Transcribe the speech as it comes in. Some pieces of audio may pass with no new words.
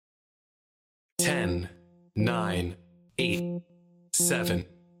10, 9, 8, 7,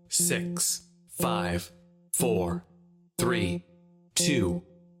 6, 5, 4, 3, 2,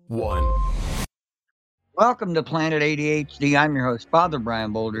 1. Welcome to Planet ADHD. I'm your host, Father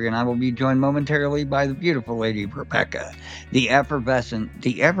Brian Boulder, and I will be joined momentarily by the beautiful Lady Rebecca, the effervescent,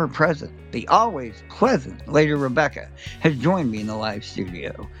 the ever-present, the always pleasant Lady Rebecca has joined me in the live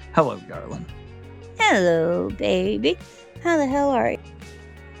studio. Hello, darling. Hello, baby. How the hell are you?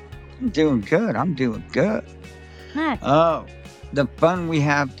 I'm doing good. Hi. Oh, the fun we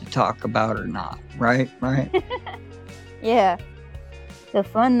have to talk about or not, right? Yeah. The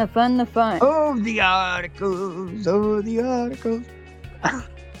fun. Oh, the articles.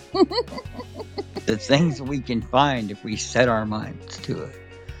 The things we can find if we set our minds to it.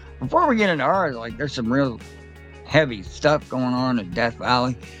 Before we get into ours, there's some real heavy stuff going on in Death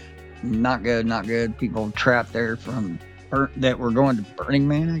Valley. Not good. People trapped there that were going to Burning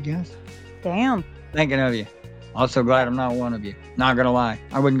Man, I guess. Damn. Thinking of you. Also glad I'm not one of you. Not gonna lie.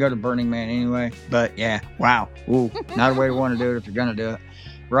 I wouldn't go to Burning Man anyway. But yeah, wow. Ooh, not a way to want to do it if you're gonna do it.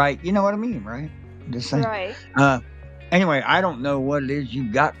 Right? You know what I mean, right? Just saying. Right. Anyway, I don't know what it is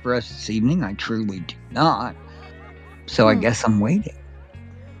you got for us this evening. I truly do not. So I guess I'm waiting.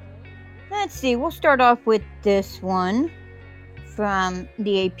 Let's see. We'll start off with this one from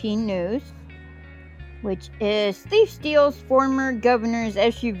the AP News, which is thief steals former governor's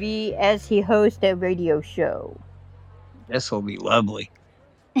SUV as he hosts a radio show. This will be lovely.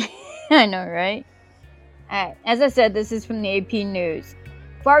 I know, right? Alright, as I said, this is from the AP News.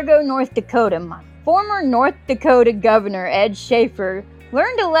 Fargo, North Dakota. Former North Dakota Governor Ed Schaefer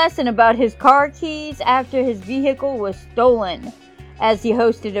learned a lesson about his car keys after his vehicle was stolen as he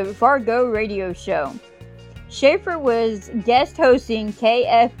hosted a Fargo radio show. Schaefer was guest hosting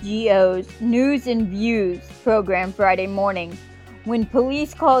KFGO's News and Views program Friday morning when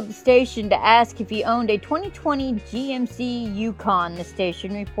police called the station to ask if he owned a 2020 GMC Yukon, the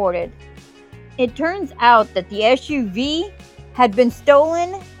station reported. It turns out that the SUV had been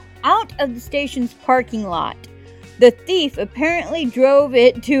stolen out of the station's parking lot. The thief apparently drove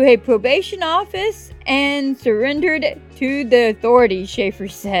it to a probation office and surrendered to the authorities, Schaefer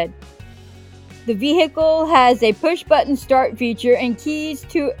said. The vehicle has a push-button start feature and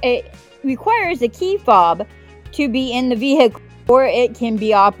requires a key fob to be in the vehicle before it can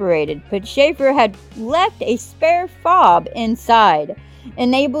be operated. But Schaefer had left a spare fob inside,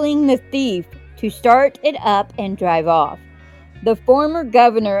 enabling the thief to start it up and drive off. The former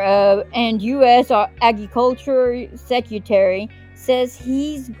governor and U.S. Agriculture Secretary says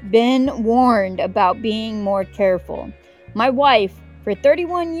he's been warned about being more careful. My wife, for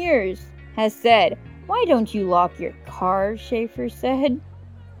 31 years, has said, "Why don't you lock your car?" Schaefer said.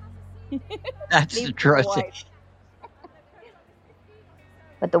 That's the trusting.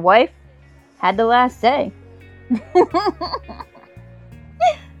 But the wife had the last say.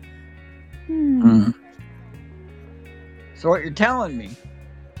 So what you're telling me,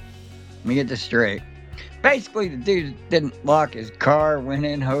 let me get this straight. Basically, the dude didn't lock his car, went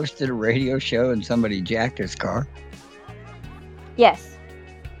in, hosted a radio show, and somebody jacked his car? Yes.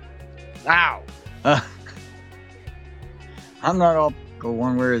 Wow. I'm not all go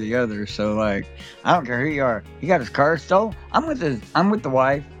one way or the other, so I don't care who you are. He got his car stolen. I'm with the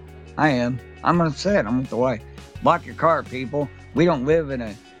wife. I am. I'm gonna say it. I'm with the wife. Lock your car, people. We don't live in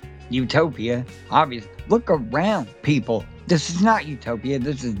a utopia. Obviously, look around, people. This is not utopia.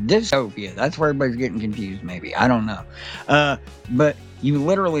 This is dystopia. That's where everybody's getting confused. Maybe, I don't know. But you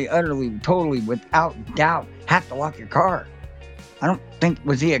literally, utterly, totally, without doubt, have to lock your car. I don't think,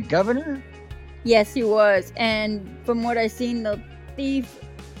 was he a governor? Yes, he was. And from what I've seen, the thief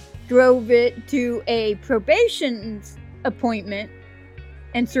drove it to a probation appointment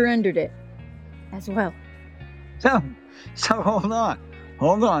and surrendered it as well. So hold on.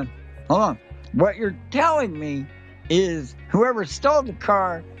 What you're telling me is whoever stole the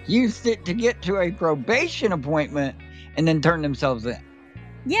car used it to get to a probation appointment and then turned themselves in.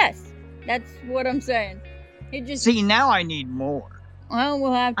 Yes, that's what I'm saying. It just See, now I need more. Well,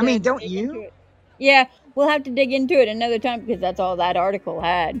 we'll have to. I mean, don't dig you? into it. Yeah, we'll have to dig into it another time because that's all that article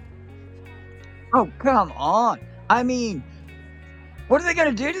had. Oh, come on. I mean, what are they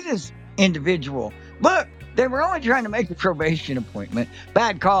going to do to this individual? Look, they were only trying to make a probation appointment.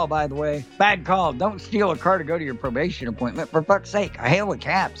 Bad call, by the way. Bad call. Don't steal a car to go to your probation appointment. For fuck's sake, I hail a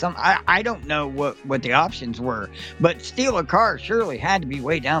cab. I don't know what the options were, but steal a car surely had to be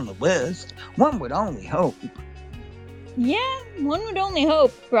way down the list. One would only hope. Yeah, one would only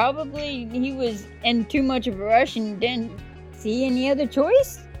hope. Probably he was in too much of a rush and didn't see any other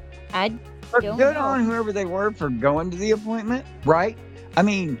choice. I don't Good know. on whoever they were for going to the appointment, right? I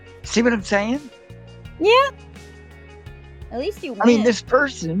mean, see what I'm saying? Yeah. At least you went. I mean, this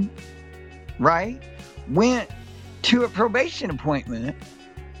person, right, went to a probation appointment,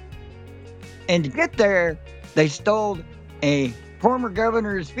 and to get there, they stole a former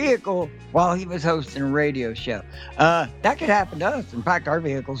governor's vehicle while he was hosting a radio show. That could happen to us. In fact, our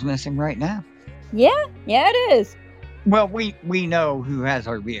vehicle's missing right now. Yeah, it is. Well, we know who has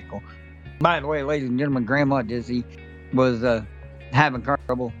our vehicle. By the way, ladies and gentlemen, Grandma Dizzy was having car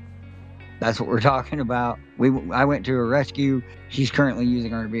trouble. That's what we're talking about. I went to a rescue. She's currently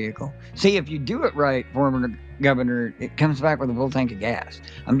using our vehicle. See, if you do it right, former governor, it comes back with a full tank of gas.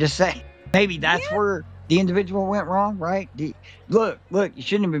 I'm just saying, maybe that's where the individual went wrong, right? Look, you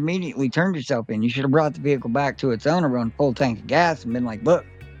shouldn't have immediately turned yourself in. You should have brought the vehicle back to its owner on full tank of gas and been like, look,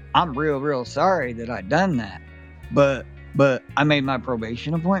 I'm real sorry that I done that. But I made my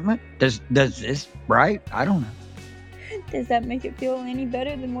probation appointment. Does this, right? I don't know. Does that make it feel any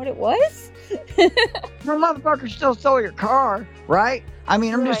better than what it was? The motherfucker still stole your car, right? I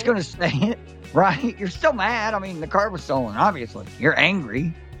mean, I'm just going to say it, right? You're still mad. I mean, the car was stolen, obviously. You're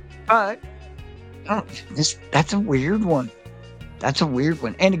angry. But that's a weird one. That's a weird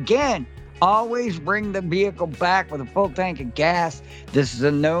one. And again, always bring the vehicle back with a full tank of gas. This is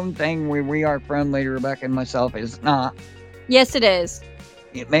a known thing where we are from, Lady Rebecca and myself. It's not. Yes, it is.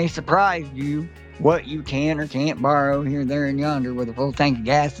 It may surprise you what you can or can't borrow here, there, and yonder with a full tank of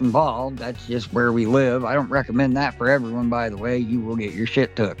gas involved. That's just where we live. I don't recommend that for everyone, by the way. You will get your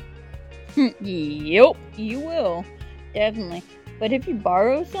shit took. Yep, you will. Definitely. But if you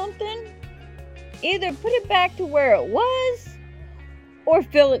borrow something, either put it back to where it was or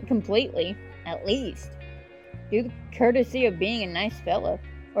fill it completely, at least. Do the courtesy of being a nice fella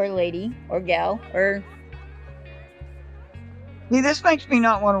or lady or gal or... See, this makes me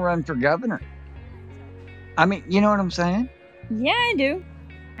not want to run for governor. I mean, you know what I'm saying? Yeah, I do.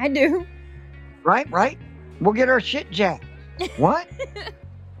 I do. Right? We'll get our shit jacked. What?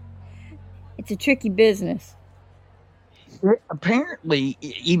 It's a tricky business. Apparently,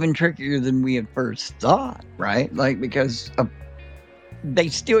 even trickier than we had first thought, right? Like, because they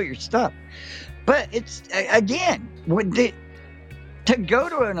steal your stuff. But it's, again, to go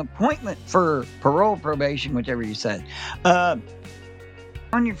to an appointment for parole, probation, whichever you said,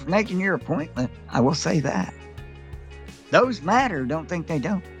 on you for making your appointment, I will say that. Those matter, don't think they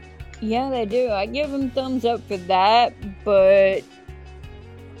don't. Yeah, they do. I give them thumbs up for that, but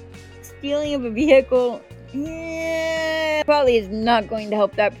stealing of a vehicle, probably is not going to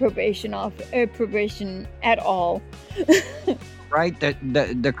help that probation at all. Right?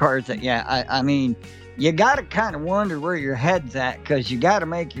 The cars that, I mean, you got to kind of wonder where your head's at, because you got to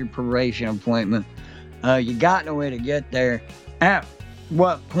make your probation appointment. You got no way to get there. At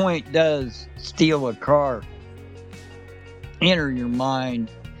what point does steal a car enter your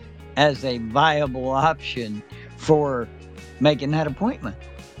mind as a viable option for making that appointment?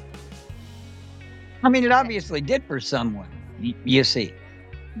 I mean, it obviously did for someone, you see.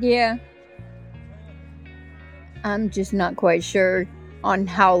 Yeah. I'm just not quite sure on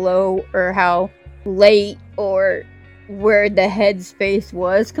how low or how late or where the headspace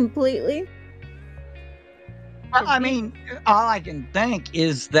was completely. I mean, all I can think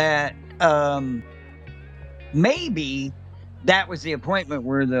is that maybe that was the appointment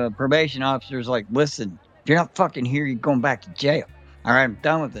where the probation officer's like, listen, if you're not fucking here, you're going back to jail. All right, I'm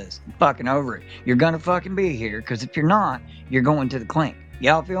done with this. I'm fucking over it. You're going to fucking be here, because if you're not, you're going to the clink.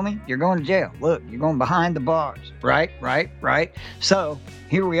 Y'all feel me? You're going to jail. Look, you're going behind the bars. Right. So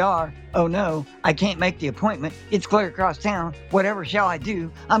here we are. Oh no, I can't make the appointment. It's clear across town. Whatever shall I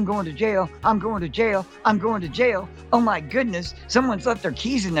do? I'm going to jail. I'm going to jail. I'm going to jail. Oh my goodness. Someone's left their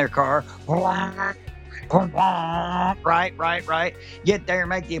keys in their car. Right. Get there,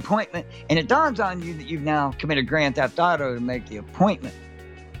 make the appointment, and it dawns on you that you've now committed Grand Theft Auto to make the appointment.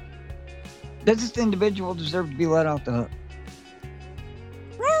 Does this individual deserve to be let off the hook?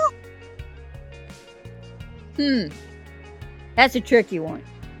 That's a tricky one.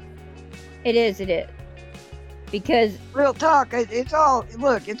 It is. Because real talk, it's all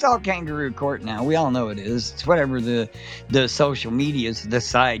kangaroo court now. We all know it is. It's whatever the social medias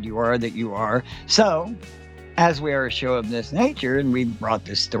decide you are that you are. So, as we are a show of this nature, and we brought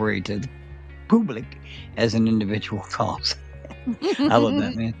this story to the public, as an individual calls. I love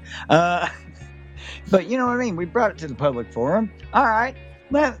that, man. But you know what I mean? We brought it to the public forum. All right,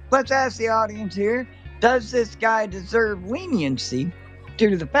 let's ask the audience here. Does this guy deserve leniency due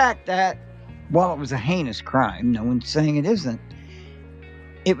to the fact that, while it was a heinous crime, no one's saying it isn't,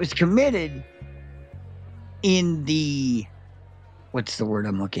 it was committed in the, what's the word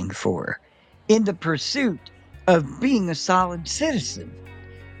I'm looking for? In the pursuit of being a solid citizen.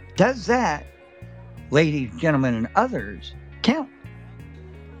 Does that, ladies, gentlemen, and others, count?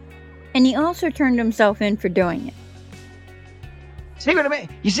 And he also turned himself in for doing it. See what I mean?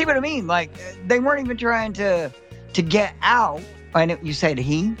 You see what I mean? Like, they weren't even trying to get out. I know you said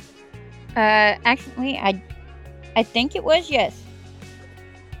he. Actually, I think it was yes.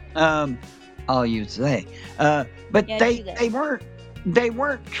 All you say. But Yeah, they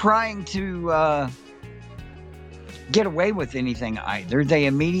weren't trying to get away with anything either. They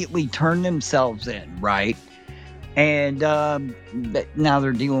immediately turned themselves in, right? And now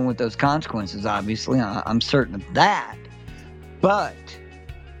they're dealing with those consequences. Obviously, I'm certain of that. But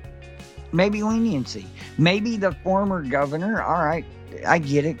maybe leniency. Maybe the former governor. All right, I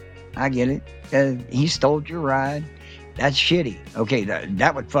get it. He stole your ride. That's shitty. Okay,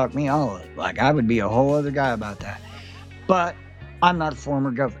 that would fuck me all up. Like, I would be a whole other guy about that. But I'm not a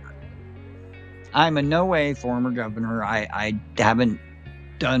former governor. I'm in no way former governor. I haven't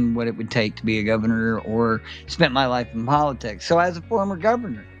done what it would take to be a governor or spent my life in politics. So as a former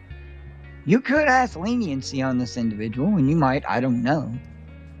governor, you could ask leniency on this individual, and you might, I don't know,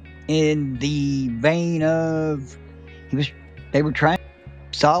 in the vein of they were trying to be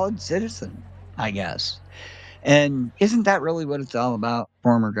a solid citizen, I guess. And isn't that really what it's all about,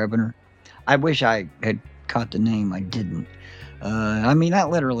 former governor? I wish I had caught the name. I didn't. I mean, not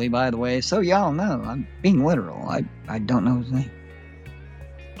literally, by the way. So y'all know, I'm being literal. I don't know his name.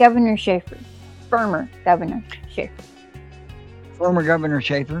 Governor Schaefer. Former Governor Schaefer. Former Governor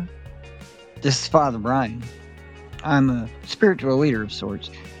Schaefer. This is Father Brian. I'm a spiritual leader of sorts.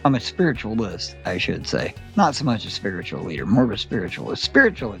 I'm a spiritualist, I should say. Not so much a spiritual leader, more of a spiritualist.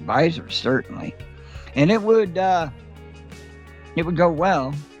 Spiritual advisor, certainly. And it would go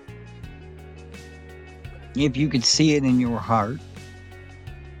well if you could see it in your heart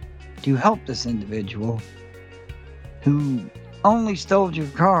to help this individual who only stole your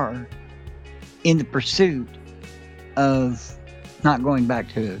car in the pursuit of not going back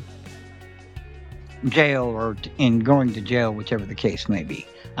to jail or in going to jail, whichever the case may be.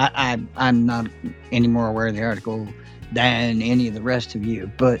 I'm not any more aware of the article than any of the rest of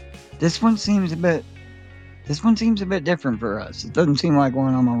you, but this one seems a bit different for us. It doesn't seem like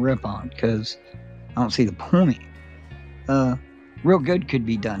one I'm gonna rip on because I don't see the point. Real good could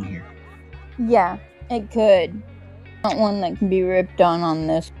be done here. Yeah, it could. Not one that can be ripped on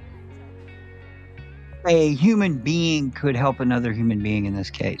this. A human being could help another human being in this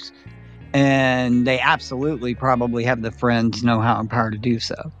case. And they absolutely probably have the friends, know-how, and power to do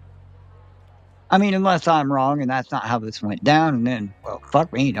so. I mean, unless I'm wrong and that's not how this went down, and then, well,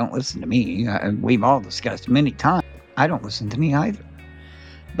 fuck me, don't listen to me. We've all discussed many times. I don't listen to me either.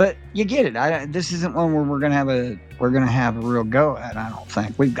 But you get it. This isn't one where we're gonna have a real go at. I don't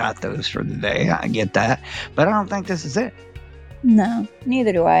think we've got those for the day. I get that, but I don't think this is it. No,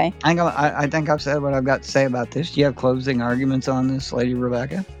 neither do I. I think I've said what I've got to say about this. Do you have closing arguments on this, Lady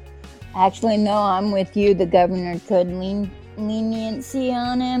Rebecca? Actually, no, I'm with you. The governor could leniency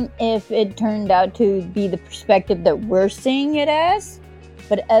on him if it turned out to be the perspective that we're seeing it as.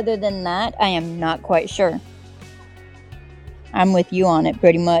 But other than that, I am not quite sure. I'm with you on it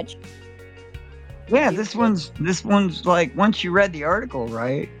pretty much. Yeah, this one's like, once you read the article,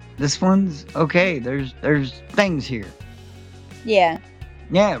 right? This one's okay. There's things here. Yeah.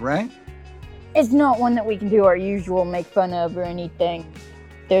 Yeah, right? It's not one that we can do our usual make fun of or anything.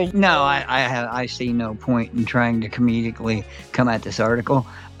 No, I see no point in trying to comedically come at this article.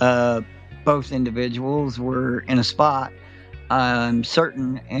 Both individuals were in a spot, I'm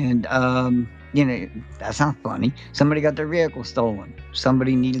certain, and that's not funny. Somebody got their vehicle stolen.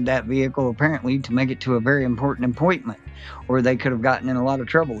 Somebody needed that vehicle apparently to make it to a very important appointment, or they could have gotten in a lot of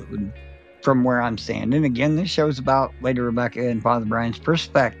trouble. From where I'm standing, again, this show's about Lady Rebecca and Father Brian's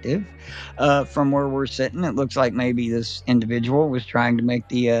perspective. From where we're sitting, it looks like maybe this individual was trying to make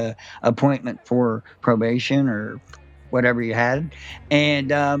the appointment for probation or whatever you had,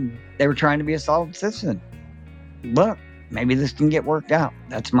 and they were trying to be a solid citizen. Look, maybe this can get worked out.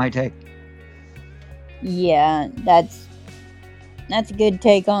 That's my take. Yeah, that's a good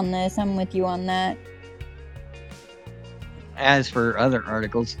take on this. I'm with you on that. As for other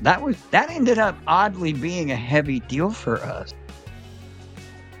articles, that ended up oddly being a heavy deal for us.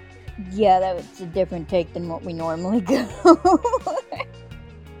 Yeah, that was a different take than what we normally go.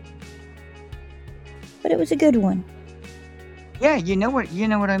 But it was a good one. Yeah, you know what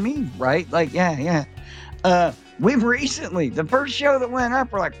I mean, right? Like, yeah. We've recently, the first show that went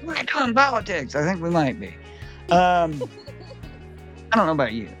up, we're like, we're doing politics. I think we might be. I don't know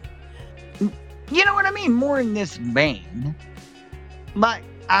about you. You know what I mean? More in this vein. But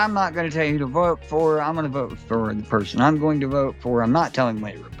I'm not going to tell you who to vote for. I'm going to vote for the person I'm going to vote for. I'm not telling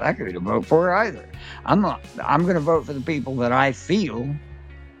Lady Rebecca who to vote for either. I'm going to vote for the people that I feel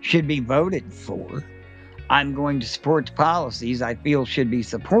should be voted for. I'm going to support the policies I feel should be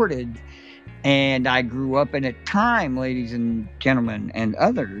supported. And I grew up in a time, ladies and gentlemen and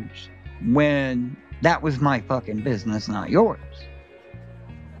others, when that was my fucking business, not yours.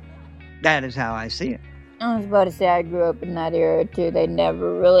 That is how I see it. I was about to say I grew up in that era too. They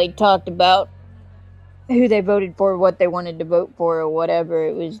never really talked about who they voted for, what they wanted to vote for, or whatever.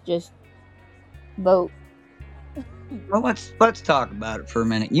 It was just vote. Well, let's talk about it for a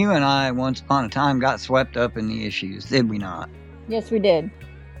minute. You and I, once upon a time, got swept up in the issues, did we not? Yes, we did.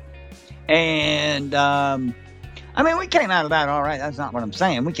 And, I mean, we came out of that all right. That's not what I'm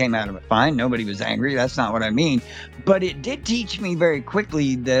saying. We came out of it fine. Nobody was angry. That's not what I mean. But it did teach me very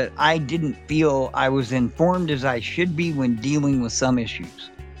quickly that I didn't feel I was informed as I should be when dealing with some issues.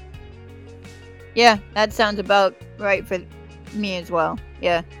 Yeah, that sounds about right for me as well.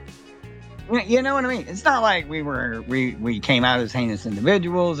 Yeah. You know what I mean? It's not like we came out as heinous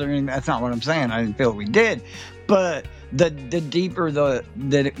individuals or anything. That's not what I'm saying. I didn't feel we did. But the deeper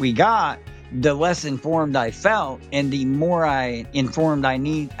that we got, the less informed I felt, and the more informed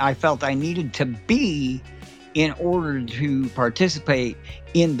I felt I needed to be in order to participate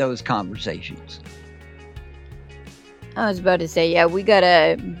in those conversations. I was about to say, yeah, we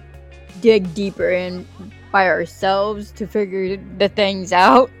gotta dig deeper in by ourselves to figure the things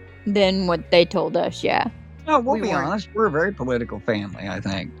out than what they told us, yeah. No, we'll be honest, we're a very political family, I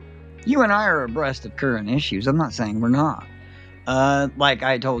think. You and I are abreast of current issues. I'm not saying we're not. Like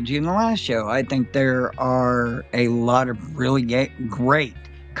I told you in the last show, I think there are a lot of really great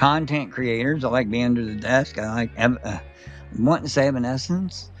content creators. I like Be Under the Desk. I like wanting to say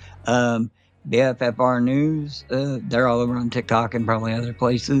Evanescence. BFFR News. They're all over on TikTok and probably other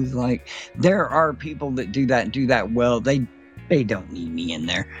places. Like, there are people that do that well. They don't need me in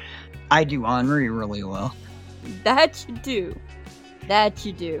there. I do Henri really well. That you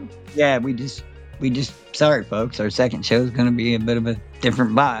do. Yeah, we just sorry folks, our second show is going to be a bit of a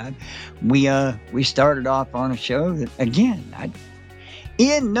different vibe. We started off on a show that, again,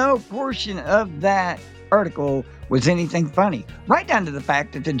 in no portion of that article was anything funny, right down to the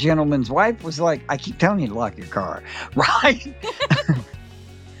fact that the gentleman's wife was like, I keep telling you to lock your car, right?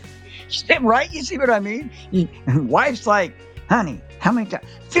 Right? You see what I mean? Wife's like, honey, how many times?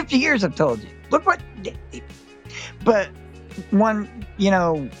 50 years I've told you. Look what... But one,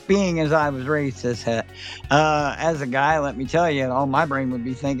 being as I was raised as a guy, let me tell you, all my brain would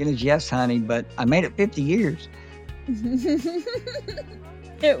be thinking is, yes, honey, but I made it 50 years.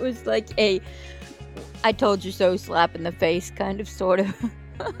 It was like a I told you so slap in the face, kind of, sort of.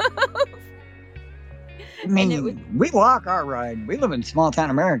 I mean, we lock our ride. We live in small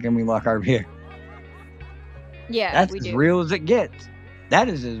town America and we lock our beer. Yeah, that's as real as it gets. That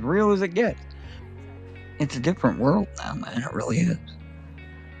is as real as it gets. It's a different world now, man. It really is.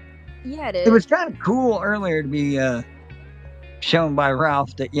 Yeah, it is. It was kind of cool earlier to be shown by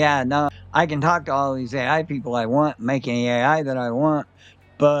Ralph that, yeah, no, I can talk to all these AI people I want, make any AI that I want,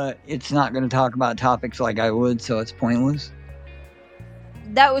 but it's not going to talk about topics like I would, so it's pointless.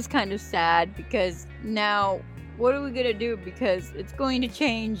 That was kind of sad, because now, what are we going to do? Because it's going to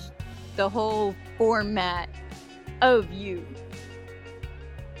change the whole format of you.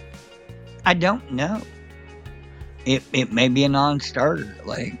 I don't know. It may be a non-starter.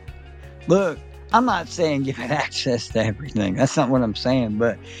 Like, look, I'm not saying give it access to everything. That's not what I'm saying.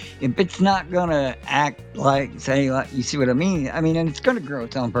 But if it's not going to act like, you see what I mean? I mean, and it's going to grow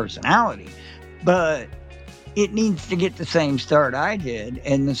its own personality. But it needs to get the same start I did.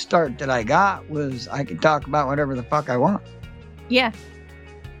 And the start that I got was I could talk about whatever the fuck I want. Yeah.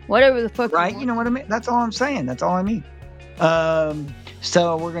 Whatever the fuck right? You know what I mean? That's all I'm saying. That's all I mean.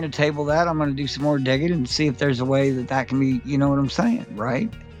 So we're going to table that. I'm going to do some more digging and see if there's a way that can be, you know what I'm saying,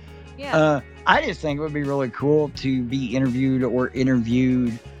 right? Yeah. I just think it would be really cool to be interviewed or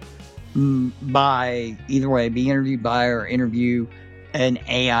interviewed by, either way, be interviewed by or interview an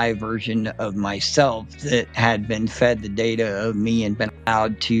AI version of myself that had been fed the data of me and been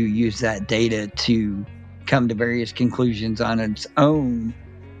allowed to use that data to come to various conclusions on its own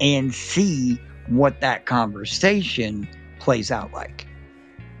and see what that conversation plays out like.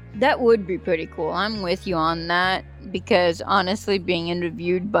 That would be pretty cool. I'm with you on that, because honestly, being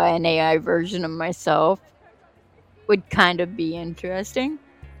interviewed by an AI version of myself would kind of be interesting.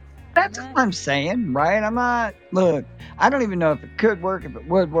 That's what I'm saying, right? Look, I don't even know if it could work, if it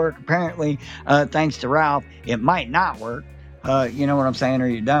would work. Apparently, thanks to Ralph, it might not work. You know what I'm saying, or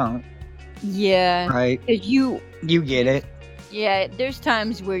you don't. Yeah. Right? You get it. Yeah, there's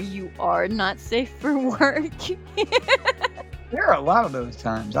times where you are not safe for work. There are a lot of those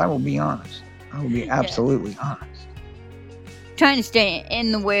times. I will be honest. I will be absolutely honest. Trying to stay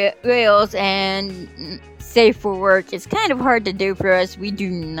in the rails and safe for work is kind of hard to do for us. We do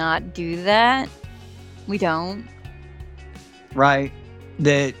not do that. We don't. Right?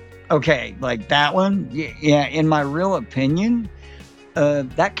 Okay, like that one, yeah, in my real opinion,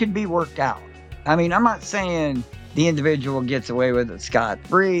 that could be worked out. I mean, I'm not saying the individual gets away with it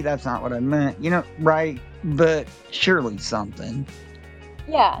scot-free. That's not what I meant. Right? But surely something.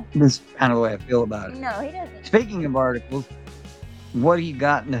 Yeah. That's kind of the way I feel about it. No, he doesn't. Speaking of articles, what do you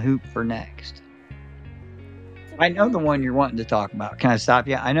got in the hoop for next? I know the one you're wanting to talk about. Can I stop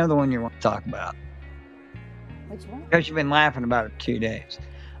you? I know the one you're wanting to talk about. Which one? Because you've been laughing about it 2 days.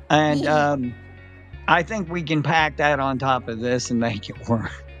 And I think we can pack that on top of this and make it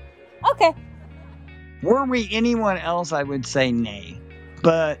work. Okay. Were we anyone else, I would say nay.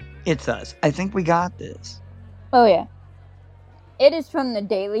 But it's us. I think we got this. Oh, yeah. It is from the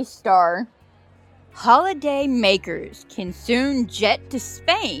Daily Star. Holiday makers can soon jet to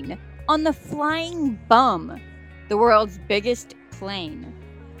Spain on the Flying Bum, the world's biggest plane.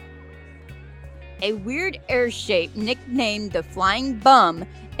 A weird air shape nicknamed the Flying Bum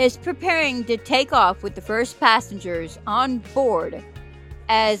is preparing to take off with the first passengers on board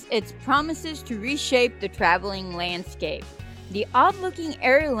as it promises to reshape the traveling landscape. The odd-looking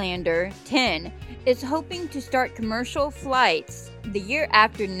Airlander 10 is hoping to start commercial flights the year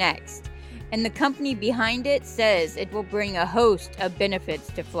after next, and the company behind it says it will bring a host of benefits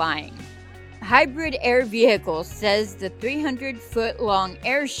to flying. Hybrid Air Vehicles says the 300-foot-long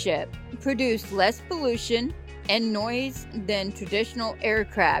airship produced less pollution and noise than traditional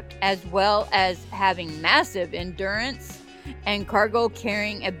aircraft, as well as having massive endurance and cargo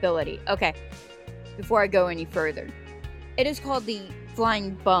carrying ability. Okay, before I go any further, it is called the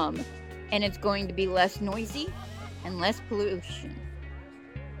Flying Bum, and it's going to be less noisy and less pollution.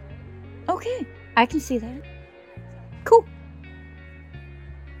 Okay, I can see that. Cool.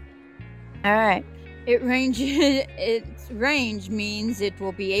 Alright. Its range means it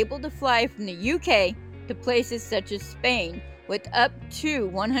will be able to fly from the UK to places such as Spain with up to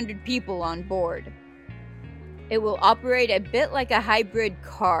 100 people on board. It will operate a bit like a hybrid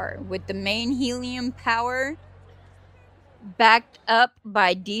car, with the main helium power backed up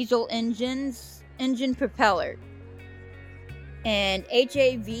by diesel engine propeller. And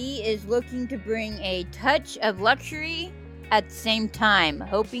HAV is looking to bring a touch of luxury at the same time,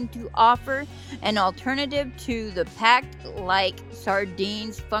 hoping to offer an alternative to the packed like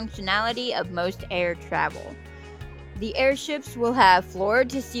sardines functionality of most air travel. The airships will have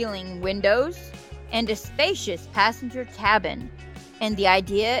floor-to-ceiling windows and a spacious passenger cabin, and the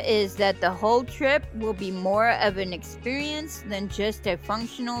idea is that the whole trip will be more of an experience than just a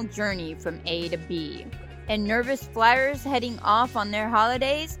functional journey from A to B. And nervous flyers heading off on their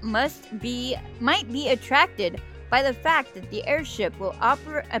holidays might be attracted by the fact that the airship will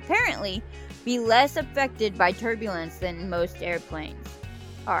apparently be less affected by turbulence than most airplanes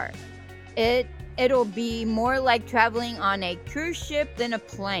are. It'll be more like traveling on a cruise ship than a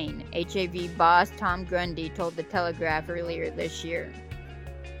plane, HAV boss Tom Grundy told The Telegraph earlier this year.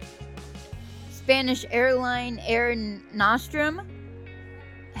 Spanish airline Air Nostrum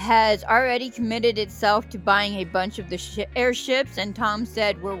has already committed itself to buying a bunch of the airships, and Tom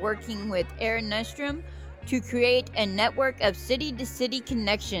said, "We're working with Air Nostrum to create a network of city-to-city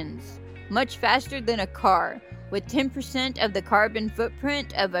connections, much faster than a car, with 10% of the carbon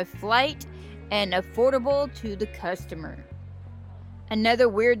footprint of a flight and affordable to the customer." Another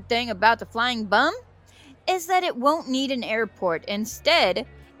weird thing about the Flying Bum is that it won't need an airport. Instead,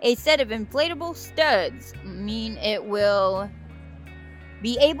 a set of inflatable studs mean it will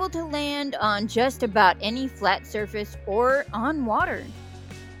be able to land on just about any flat surface or on water.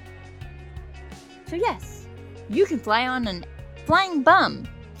 So yes, you can fly on a Flying Bum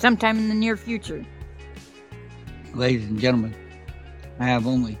sometime in the near future. Ladies and gentlemen, I have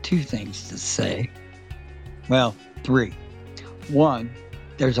only 2 things to say. Well, 3. 1,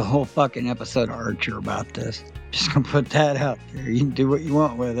 there's a whole fucking episode of Archer about this. Just gonna put that out there. You can do what you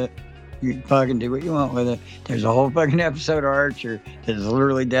want with it. You can fucking do what you want with it. There's a whole fucking episode of Archer that is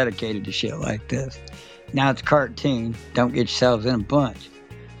literally dedicated to shit like this. Now it's a cartoon. Don't get yourselves in a bunch.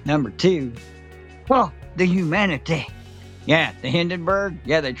 Number 2, well, the humanity. Yeah, the Hindenburg.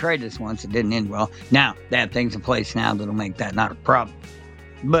 Yeah, they tried this once. It didn't end well. Now, they have things in place now that'll make that not a problem.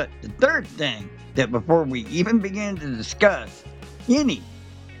 But the third thing, that before we even begin to discuss any,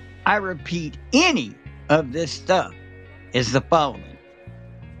 I repeat, any of this stuff, is the following.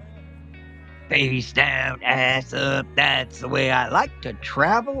 Face down, ass up. That's the way I like to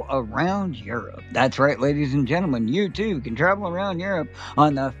travel around Europe. That's right, ladies and gentlemen. You too can travel around Europe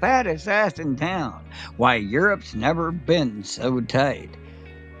on the fattest ass in town. Why, Europe's never been so tight.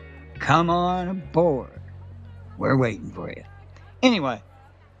 Come on aboard. We're waiting for you. Anyway.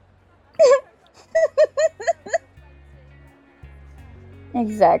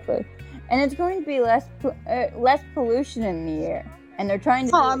 Exactly. And it's going to be less pollution in the air. And they're trying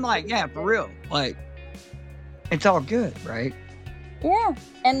to... Oh, I'm like, yeah, for real. Like, it's all good, right? Yeah,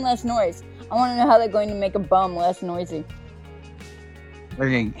 and less noise. I want to know how they're going to make a bum less noisy. They're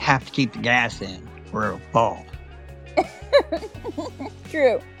going to have to keep the gas in or it'll fall.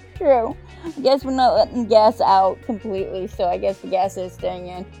 True. I guess we're not letting gas out completely, so I guess the gas is staying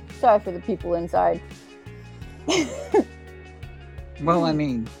in. Sorry for the people inside. Well, I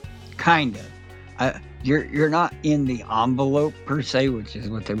mean, kind of. You're not in the envelope per se, which is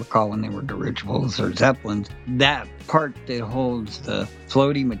what they were called when they were dirigibles or zeppelins. That part that holds the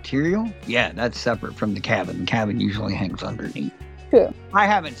floaty material, yeah, that's separate from the cabin. The cabin usually hangs underneath. True. I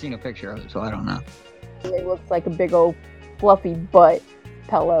haven't seen a picture of it, so I don't know. It looks like a big old fluffy butt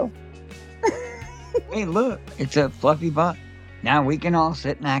pillow. Hey, look, it's a fluffy butt. Now we can all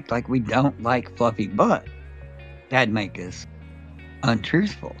sit and act like we don't like fluffy butt. That'd make us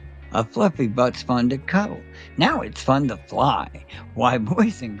untruthful. A fluffy butt's fun to cuddle. Now it's fun to fly. Why,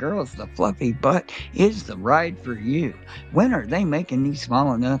 boys and girls, the fluffy butt is the ride for you. When are they making these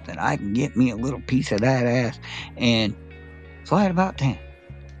small enough that I can get me a little piece of that ass and fly it about town?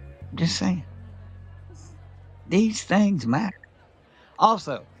 Just saying. These things matter.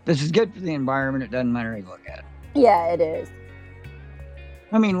 Also, this is good for the environment. It doesn't matter how you look at it. Yeah, it is.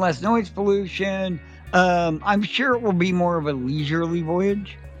 I mean, less noise pollution. I'm sure it will be more of a leisurely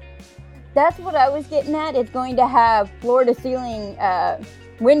voyage. That's what I was getting at. It's going to have floor-to-ceiling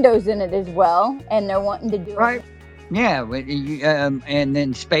windows in it as well, and they're wanting to do right. Yeah, and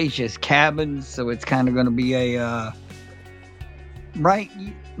then spacious cabins, so it's kind of going to be a right,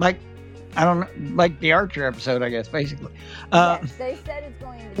 like I don't know, like the Archer episode, I guess, basically. Yes, they said it's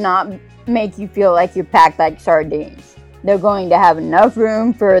going to not make you feel like you're packed like sardines. They're going to have enough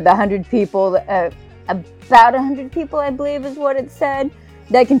room for the 100 people, about 100 people, I believe, is what it said.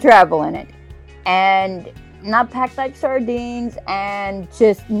 That can travel in it and not packed like sardines and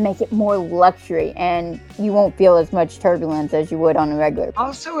just make it more luxury, and you won't feel as much turbulence as you would on a regular plane.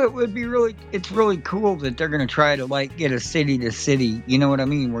 Also, it's really cool that they're going to try to like get a city to city, you know what I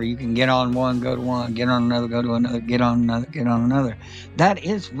mean, where you can get on one, go to one, get on another, go to another, get on another, get on another. That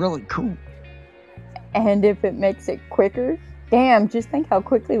is really cool. And if it makes it quicker, damn, just think how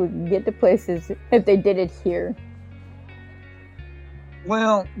quickly we can get to places if they did it here.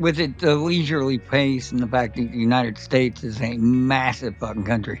 Well, with it, the leisurely pace and the fact that the United States is a massive fucking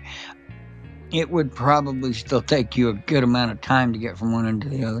country, it would probably still take you a good amount of time to get from one end to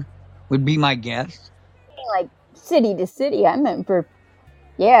the other, would be my guess. Like city to city, I meant for,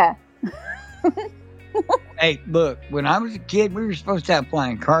 yeah. Hey, look, when I was a kid, we were supposed to have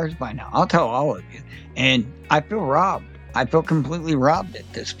flying cars by now. I'll tell all of you. And I feel robbed. I feel completely robbed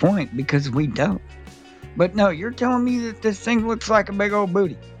at this point because we don't. But no, you're telling me that this thing looks like a big old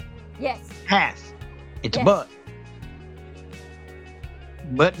booty. Yes. Ass. It's yes. a butt.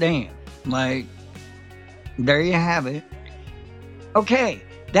 But damn, like, there you have it. Okay,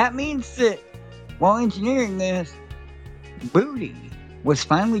 that means that while engineering this, booty was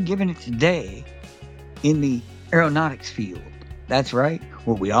finally given its day in the aeronautics field. That's right.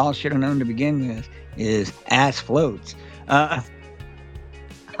 What we all should have known to begin with is ass floats.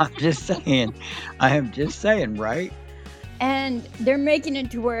 I'm just saying. I am just saying, right? And they're making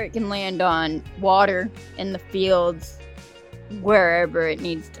it to where it can land on water in the fields, wherever it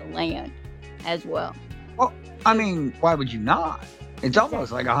needs to land as well. Well, I mean, why would you not? It's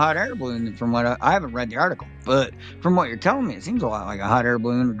almost like a hot air balloon from what I haven't read the article, but from what you're telling me, it seems a lot like a hot air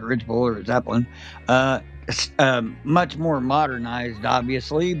balloon or a dirigible or a zeppelin. Much more modernized,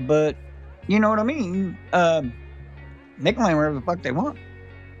 obviously, but you know what I mean? They can land wherever the fuck they want.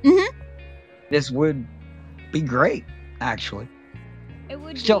 Mm-hmm. This would be great, actually. It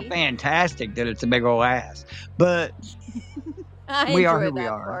would Still be fantastic that it's a big old ass, but we are who we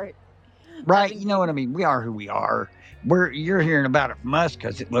are. Part. Right? You know what I mean? We are who we are. You're hearing about it from us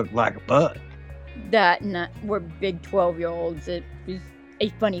because it looked like a butt. We're big 12-year-olds. It was a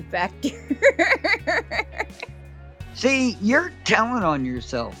funny factor. See, you're telling on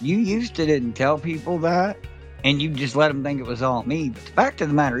yourself. You used to didn't tell people that, and you just let them think it was all me. But the fact of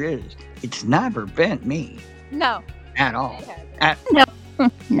the matter is, it's never been me. No. At all. No.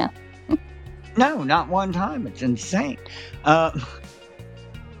 No. No, not one time. It's insane.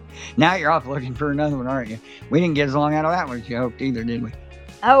 Now you're off looking for another one, aren't you? We didn't get as long out of that one as you hoped either, did we?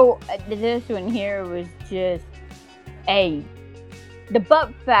 Oh, this one here was just the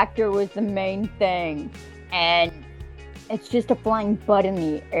butt factor was the main thing, and it's just a flying butt in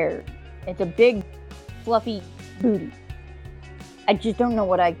the air. It's a big, fluffy booty. I just don't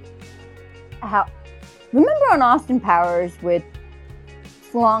know how. Remember on Austin Powers with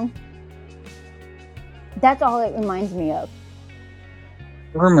Slung? That's all it reminds me of.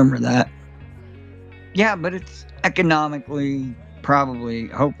 Remember that. Yeah, but it's economically probably,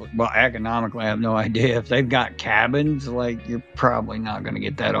 hopefully, well, economically, I have no idea. If they've got cabins, like, you're probably not going to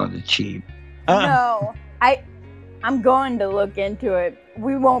get that on the cheap. No, I'm going to look into it.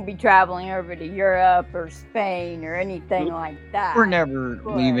 We won't be traveling over to Europe or Spain or anything like that. We're never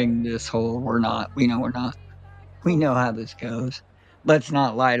leaving this hole. We're not. We know we're not. We know how this goes. Let's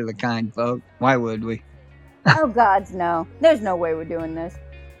not lie to the kind folk. Why would we? Oh, gods, no. There's no way we're doing this.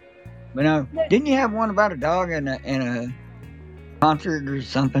 But no, didn't you have one about a dog in a concert or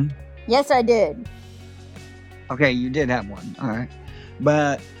something? Yes, I did. Okay, you did have one. All right.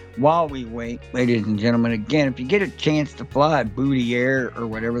 But while we wait, ladies and gentlemen, again, if you get a chance to fly booty air or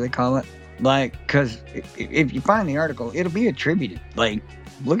whatever they call it, like, because if you find the article, it'll be attributed. Like,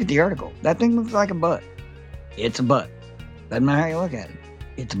 look at the article. That thing looks like a butt. It's a butt. Doesn't matter how you look at it.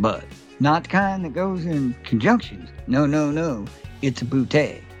 It's a butt. Not the kind that goes in conjunctions. No. It's a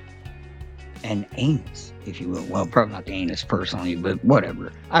bootay. An anus, if you will. Well, probably not the anus personally, but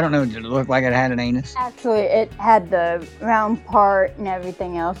whatever. I don't know. Did it look like it had an anus? Actually, it had the round part and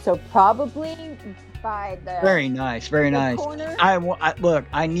everything else, so probably by the very nice. corner. Look,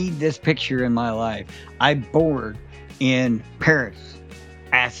 I need this picture in my life. I board in Paris,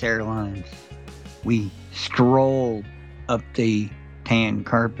 Ass Airlines. We strolled up the tan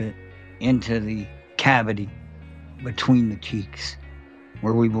carpet into the cavity between the cheeks,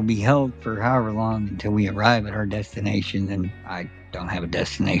 where we will be held for however long until we arrive at our destination, and I don't have a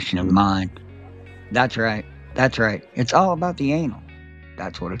destination in mind. That's right. It's all about the anal.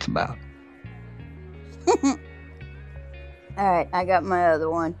 That's what it's about. Alright, I got my other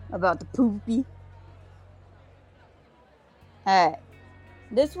one about the poopy. Alright.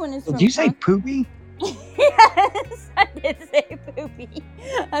 This one is from... Did you say poopy? Yes, I did say poopy.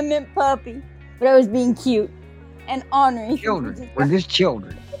 I meant puppy, but I was being cute and honoring children. We're just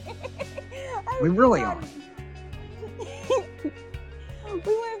children. We really are.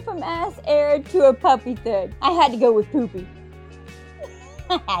 We went from ass air to a puppy third. I had to go with poopy.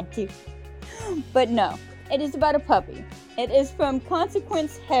 I had to. But no, it is about a puppy. It is from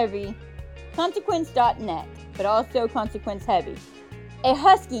consequence.net, but also Consequence Heavy. A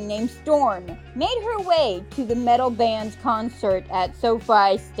husky named Storm made her way to the metal band's concert at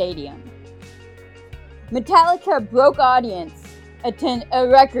SoFi Stadium. Metallica broke audience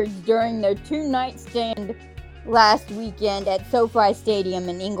records during their two-night stand last weekend at SoFi Stadium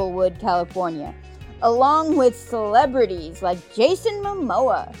in Inglewood, California, along with celebrities like Jason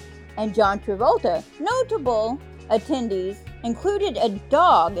Momoa and John Travolta. Notable attendees included a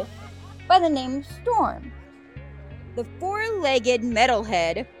dog by the name of Storm. The four-legged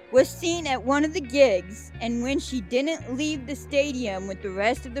metalhead was seen at one of the gigs, and when she didn't leave the stadium with the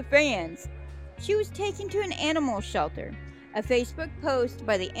rest of the fans, she was taken to an animal shelter. A Facebook post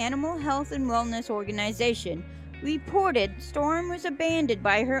by the Animal Health and Wellness Organization reported Storm was abandoned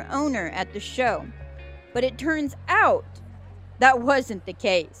by her owner at the show, but it turns out that wasn't the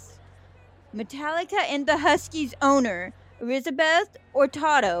case. Metallica and the Huskies' owner, Elizabeth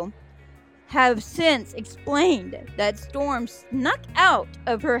Ortato, have since explained that Storm snuck out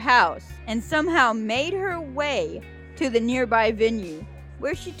of her house and somehow made her way to the nearby venue,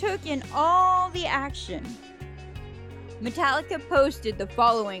 where she took in all the action. Metallica posted the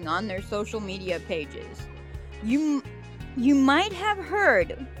following on their social media pages. You might have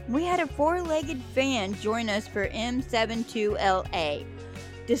heard we had a four-legged fan join us for M72LA.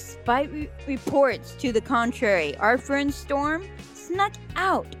 Despite reports to the contrary, our friend Storm snuck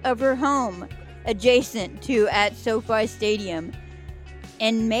out of her home adjacent to at SoFi Stadium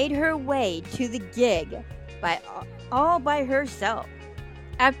and made her way to the gig all by herself.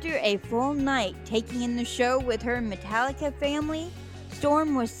 After a full night taking in the show with her Metallica family,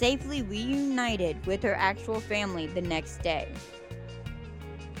 Storm was safely reunited with her actual family the next day.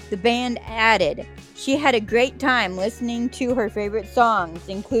 The band added, she had a great time listening to her favorite songs,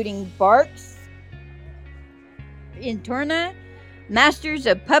 including Barks, Interna, Masters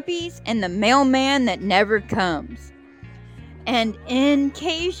of Puppies, and The Mailman That Never Comes. And in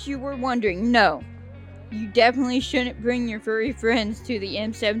case you were wondering, no, you definitely shouldn't bring your furry friends to the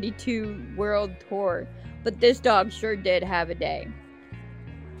M72 World Tour, but this dog sure did have a day.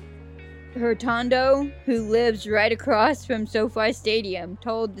 Hurtado, who lives right across from SoFi Stadium,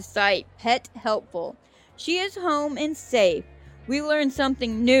 told the site Pet Helpful, "She is home and safe. We learned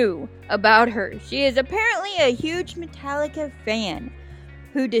something new about her. She is apparently a huge Metallica fan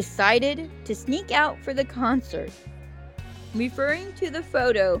who decided to sneak out for the concert." Referring to the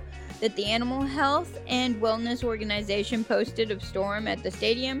photo that the Animal Health and Wellness Organization posted of Storm at the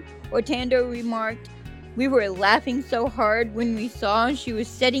stadium, Hurtado remarked, "We were laughing so hard when we saw she was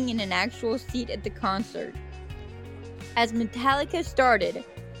sitting in an actual seat at the concert." As Metallica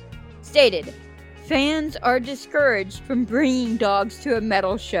stated, "Fans are discouraged from bringing dogs to a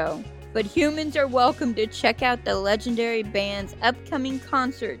metal show, but humans are welcome to check out the legendary band's upcoming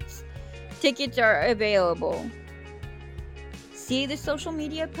concerts. Tickets are available." See the social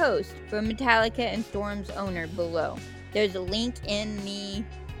media post from Metallica and Storm's owner below. There's a link in the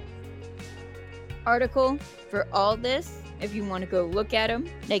article for all this if you want to go look at them.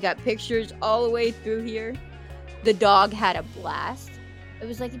 They got pictures all the way through here. The dog had a blast. It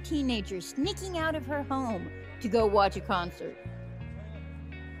was like a teenager sneaking out of her home to go watch a concert.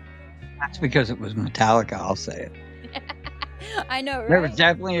 That's because it was Metallica, I'll say it. I know, right? There was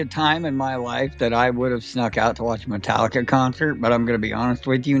definitely a time in my life that I would have snuck out to watch a Metallica concert, but I'm going to be honest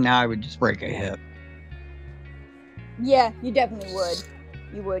with you, now I would just break a hip. Yeah, you definitely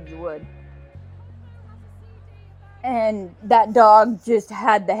would. You would. And that dog just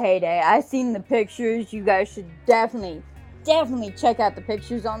had the heyday. I seen the pictures. You guys should definitely check out the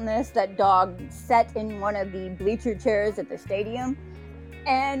pictures on this. That dog sat in one of the bleacher chairs at the stadium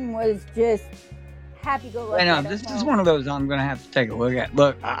and was just happy-go-lucky. I know, this is one of those I'm going to have to take a look at.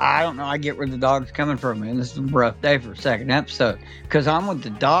 Look, I don't know. I get where the dog's coming from, man. This is a rough day for a second episode. Because I'm with the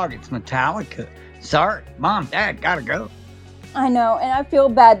dog. It's Metallica. Sorry. Mom, Dad, gotta go. I know, and I feel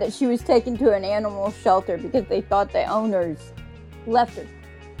bad that she was taken to an animal shelter because they thought the owners left her.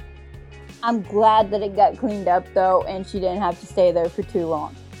 I'm glad that it got cleaned up, though, and she didn't have to stay there for too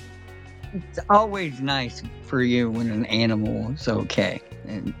long. It's always nice for you when an animal is okay.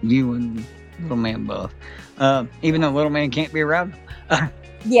 And you and little man both. Even though little man can't be around them.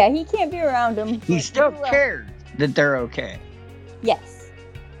 Yeah, he can't be around them. He still cares that they're okay. Yes.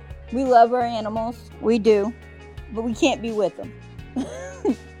 We love our animals. We do. But we can't be with them.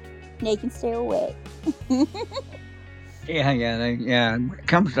 They can stay away. Yeah. When it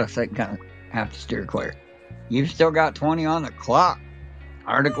comes to us, they kind of have to steer clear. You've still got 20 on the clock.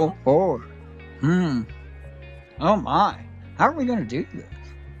 Article 4. Oh my. How are we going to do this?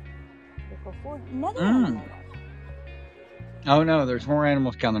 Article 4. Another animal. Oh no, there's more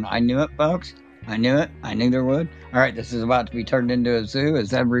animals coming. I knew it, folks. I knew it. I knew there would. All right, this is about to be turned into a zoo.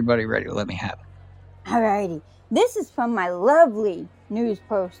 Is everybody ready to let me have it? Alrighty. This is from my lovely news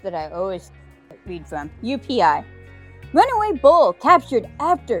post that I always read from. UPI. Runaway bull captured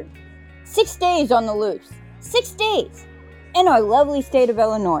after 6 days on the loose. 6 days in our lovely state of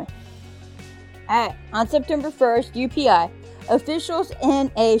Illinois. On September 1st, UPI officials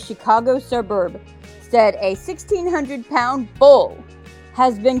in a Chicago suburb said a 1,600-pound bull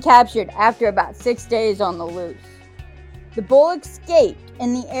has been captured after about 6 days on the loose. The bull escaped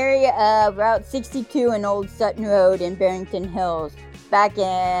in the area of Route 62 and Old Sutton Road in Barrington Hills back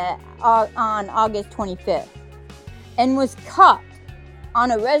on August 25th and was caught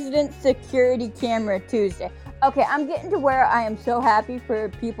on a resident security camera Tuesday. Okay, I'm getting to where I am so happy for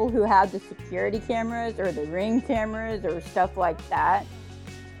people who have the security cameras or the Ring cameras or stuff like that.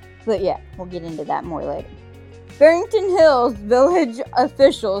 But yeah, we'll get into that more later. Barrington Hills village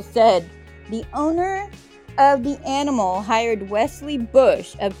officials said the owner of the animal hired Wesley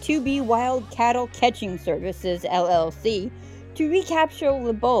Bush of 2B Wild Cattle Catching Services, LLC, to recapture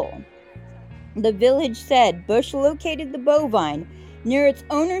the bull. The village said Bush located the bovine near its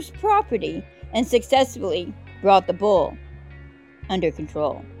owner's property and successfully brought the bull under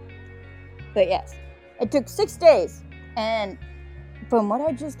control. But yes, it took 6 days, and from what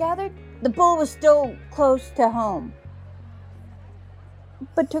I just gathered, the bull was still close to home.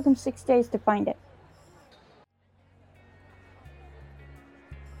 But it took him 6 days to find it.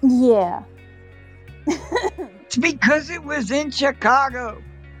 Yeah. It's because it was in Chicago.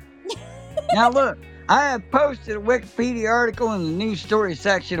 Now look, I have posted a Wikipedia article in the news story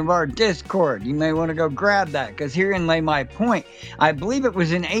section of our Discord. You may want to go grab that, because herein lay my point. I believe it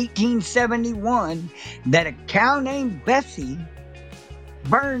was in 1871 that a cow named Bessie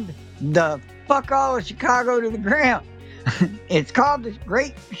burned the fuck all of Chicago to the ground. It's called the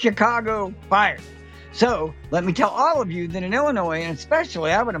Great Chicago Fire. So, let me tell all of you that in Illinois, and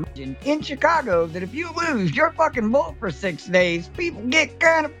especially I would imagine in Chicago, that if you lose your fucking bull for 6 days, people get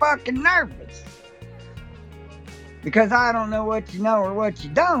kind of fucking nervous. Because I don't know what you know or what you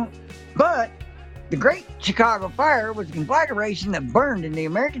don't, But the Great Chicago Fire was a conflagration that burned in the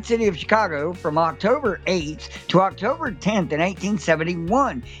American city of Chicago from October 8th to October 10th in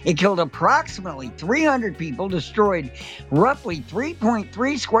 1871. It killed approximately 300 people, destroyed roughly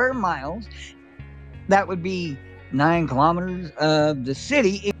 3.3 square miles. That would be 9 kilometers of the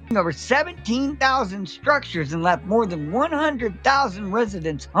city, over 17,000 structures, and left more than 100,000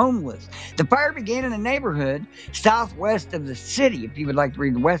 residents homeless. The fire began in a neighborhood southwest of the city. If you would like to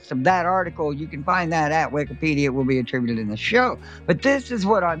read the rest of that article, you can find that at Wikipedia. It will be attributed in the show. But this is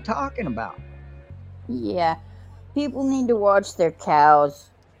what I'm talking about. Yeah, people need to watch their cows.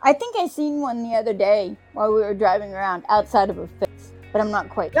 I think I seen one the other day while we were driving around outside of a fence, but I'm not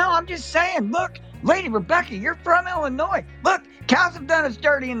quite. No, I'm just saying, look, Lady Rebecca, you're from Illinois. Look, cows have done us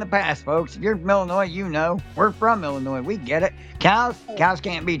dirty in the past, folks. If you're from Illinois, you know. We're from Illinois. We get it. Cows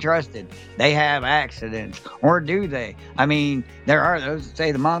can't be trusted. They have accidents. Or do they? I mean, there are those that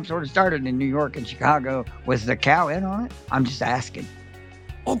say the mom sort of started in New York and Chicago. Was the cow in on it? I'm just asking.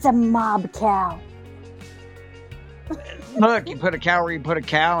 It's a mob cow. Look, you put a cow where you put a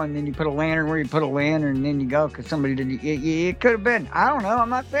cow, and then you put a lantern where you put a lantern, and then you go because somebody did it. It could have been. I don't know. I'm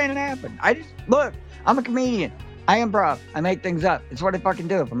not saying it happened. Look, I'm a comedian. I improv. I make things up. It's what I fucking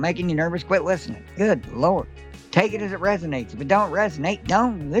do. If I'm making you nervous, quit listening. Good Lord. Take it as it resonates. If it don't resonate,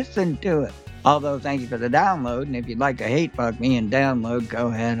 don't listen to it. Although, thank you for the download, and if you'd like to hate fuck me and download, go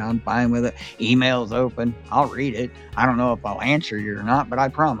ahead. I'm fine with it. Email's open. I'll read it. I don't know if I'll answer you or not, but I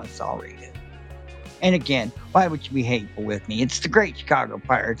promise I'll read it. And again, why would you be hateful with me? It's the Great Chicago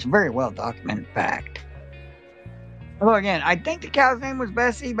Fire. It's a very well documented fact. Well, again, I think the cow's name was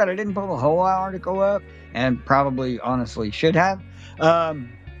Bessie, but I didn't pull the whole article up, and probably, honestly, should have.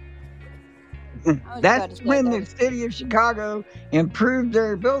 That's when the city of Chicago improved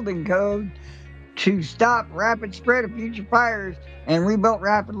their building code to stop rapid spread of future fires and rebuilt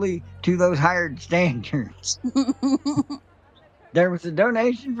rapidly to those higher standards. There was a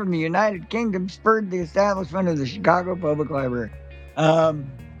donation from the United Kingdom spurred the establishment of the Chicago Public Library.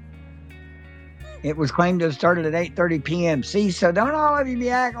 It was claimed to have started at 8:30 p.m. See, so don't all of you be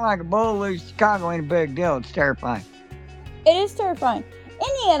acting like a bull loose. Chicago ain't a big deal. It's terrifying. It is terrifying.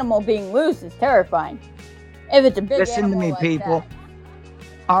 Any animal being loose is terrifying. If it's a big Listen animal to me, like people. that.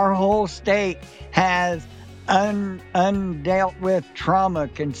 Our whole state has undealt with trauma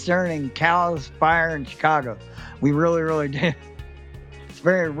concerning cows, fire, in Chicago. We really, really do. It's a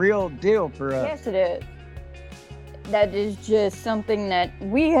very real deal for us. Yes, it is. That is just something that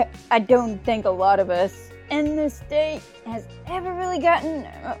I don't think a lot of us in this state has ever really gotten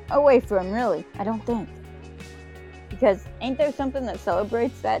away from, really. I don't think. Because ain't there something that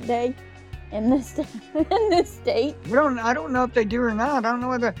celebrates that day in this state? I don't know if they do or not. I don't know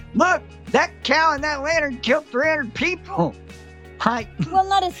whether. Look, that cow and that lantern killed 300 people. Well,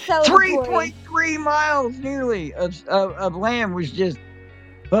 not as celebratory. 3.3 miles nearly of land was just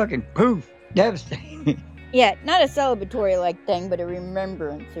fucking poof, devastating. Yeah, not a celebratory like thing, but a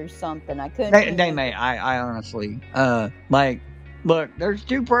remembrance or something. I couldn't. They may. I honestly look. There's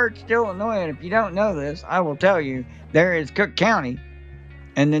two parts to Illinois, and if you don't know this, I will tell you. There is Cook County,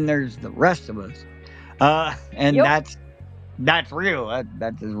 and then there's the rest of us. And Yep. that's real.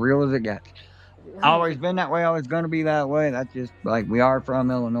 That's as real as it gets. Always been that way. Always going to be that way. That's just like we are from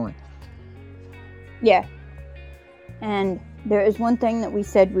Illinois. Yeah. And there is one thing that we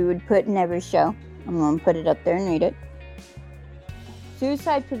said we would put in every show. I'm going to put it up there and read it.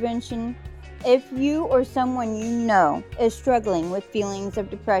 Suicide prevention. If you or someone you know is struggling with feelings of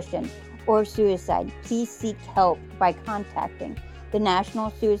depression or suicide, please seek help by contacting the National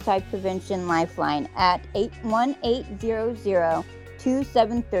Suicide Prevention Lifeline at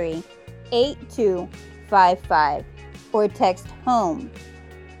 1-800-273-8255 or text HOME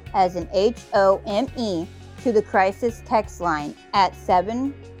as in HOME to the crisis text line at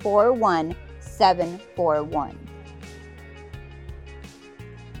 741-741.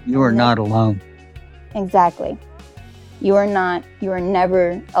 You are not alone. Exactly. You are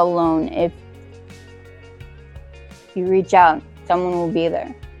never alone. If you reach out, someone will be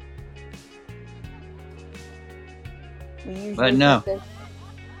there. But no.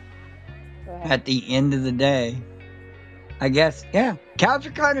 At the end of the day, I guess, yeah, cows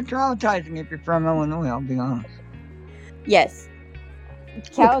are kind of traumatizing if you're from Illinois, I'll be honest. Yes.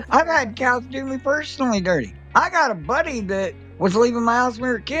 Cows. I've had cows do me personally dirty. I got a buddy that was leaving my house when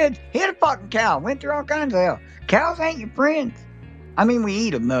we were kids. He had a fucking cow. Went through all kinds of hell. Cows ain't your friends. I mean, we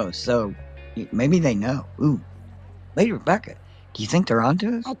eat them though, so maybe they know. Ooh, Lady Rebecca, do you think they're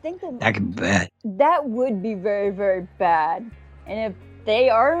onto us? I think That could be bad. that would be very, very bad. And if they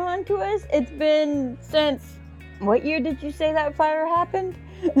are onto us, it's been since What year did you say that fire happened?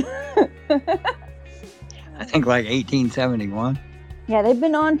 I think like 1871. Yeah, they've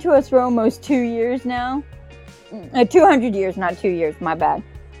been on to us for almost 2 years now. 200 years, not 2 years. My bad.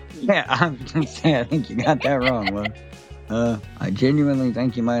 Yeah, I was going to say, I think you got that wrong, love. I genuinely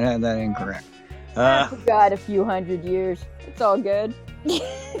think you might have that incorrect. I forgot a few hundred years. It's all good.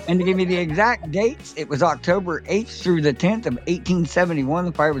 And to give you the exact dates, it was October 8th through the 10th of 1871.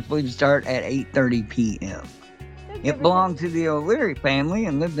 The fire was believed to start at 8:30 p.m. It belonged to the O'Leary family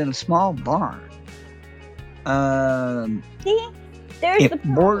and lived in a small barn. See? There's It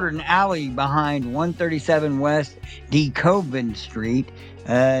bordered an alley behind 137 West DeKoven Street,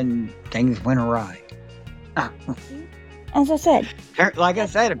 and things went awry. As I said. Like I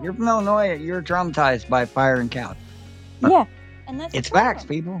said, if you're from Illinois, you're traumatized by fire and cows. Yeah. And that's It's the problem. facts,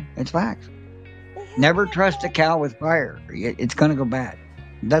 people. It's facts. They have Never that trust a fire. cow with fire. It's going to go bad.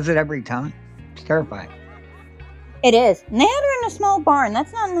 It does it every time. It's terrifying. It is. And they had her in a small barn.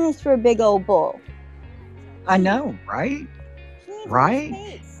 That's not nice for a big old bull. I know, right? She needs Right? more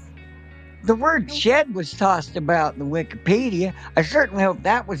space. The word shed was tossed about in the Wikipedia. I certainly hope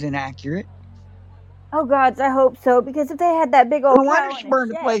that was inaccurate. Oh, gods, I hope so. Because if they had that big old No cow wonder she in a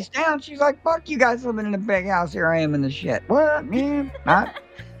burned the shed- place down. She's like, fuck you guys living in a big house. Here I am in the shed. What, man?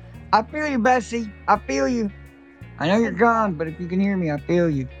 I feel you, Bessie. I feel you. I know you're gone, but if you can hear me, I feel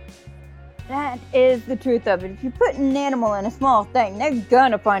you. That is the truth of it. If you put an animal in a small thing, they're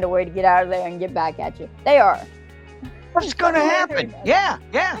gonna find a way to get out of there and get back at you. They are. What's going to happen? Yeah,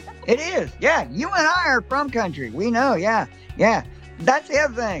 it is. Yeah, you and I are from country. We know, yeah. That's the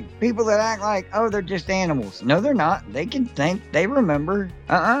other thing. People that act like, oh, they're just animals. No, they're not. They can think. They remember.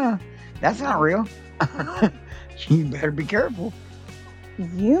 That's not real. You better be careful.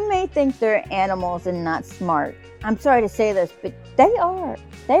 You may think they're animals and not smart. I'm sorry to say this, but they are.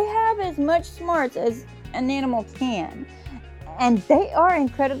 They have as much smarts as an animal can. And they are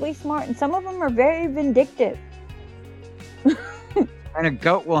incredibly smart, and some of them are very vindictive. And a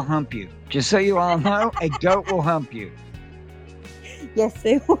goat will hump you. Just so you all know, a goat will hump you. Yes,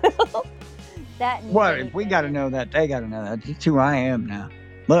 they will. That and What? many If we got to things. know that, they got to know that. That's who I am now.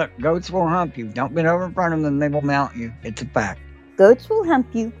 Look, goats will hump you. Don't bend over in front of them, they will mount you. It's a fact. Goats will hump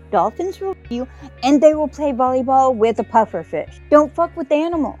you, dolphins will you, and they will play volleyball with a pufferfish. Don't fuck with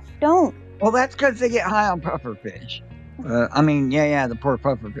animals. Don't. Well, that's because they get high on pufferfish. The poor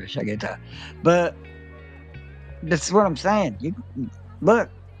pufferfish, I get that. But this is what I'm saying. Look,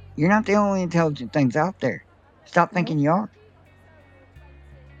 you're not the only intelligent things out there. Stop thinking you are.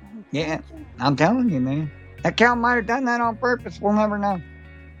 Yeah, I'm telling you, man. That cow might have done that on purpose. We'll never know.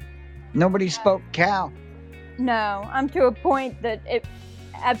 Nobody spoke cow. No, I'm to a point that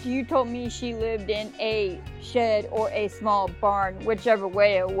after you told me she lived in a shed or a small barn, whichever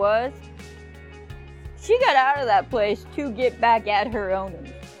way it was, she got out of that place to get back at her owners.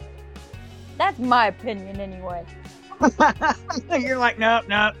 That's my opinion anyway. You're like, nope.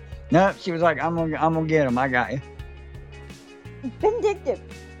 She was like, I'm gonna get him. I got you. Vindictive.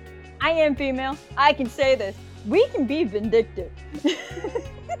 I am female. I can say this. We can be vindictive.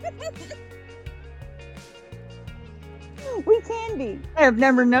 We can be. I have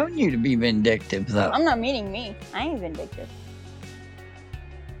never known you to be vindictive, though. I'm not meaning me. I ain't vindictive.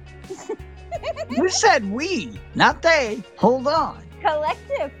 You said we, not they. Hold on.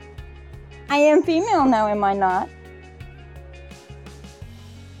 Collective. I am female now, am I not?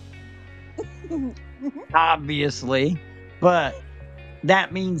 Obviously, but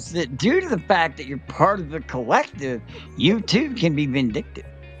that means that due to the fact that you're part of the collective, you too can be vindictive.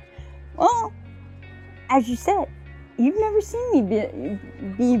 Well, as you said, you've never seen me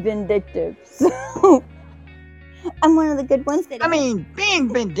be vindictive, so I'm one of the good ones that. I mean,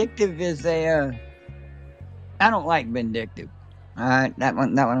 being vindictive is I don't like vindictive. All right, that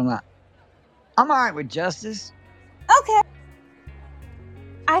one I'm not. I'm all right with justice. Okay,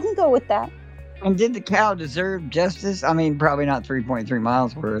 I can go with that. And did the cow deserve justice? I mean, probably not 3.3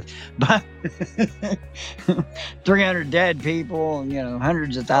 miles worth, but 300 dead people,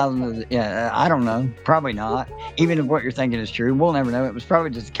 hundreds of thousands of, I don't know. Probably not. Even if what you're thinking is true, we'll never know. It was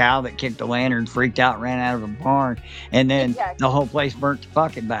probably just a cow that kicked the lantern, freaked out, ran out of a barn, and then Exactly. the whole place burnt the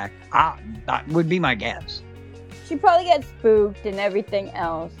fucking back. That would be my guess. She probably got spooked and everything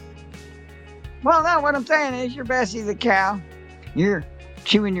else. Well, no, what I'm saying is you're Bessie the cow. You're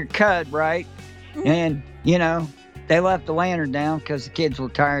chewing your cud, right? And, they left the lantern down because the kids were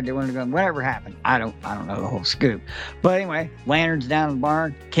tired. They wanted to go. Whatever happened, I don't know the whole scoop. But anyway, lantern's down in the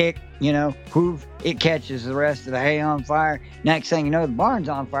barn, kick, hoof, it catches the rest of the hay on fire. Next thing you know, the barn's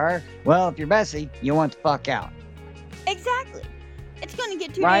on fire. Well, if you're Bessie, you want the fuck out. Exactly. It's gonna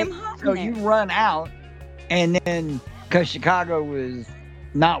get too Right? damn hot So in there. you run out And then, because Chicago was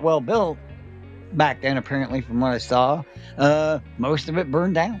not well built back then, apparently, from what I saw, most of it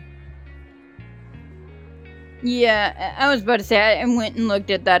burned down. Yeah, I was about to say, I went and looked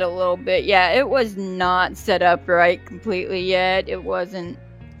at that a little bit. Yeah, it was not set up right completely yet. It wasn't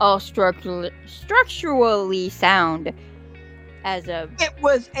all structurally sound as of... It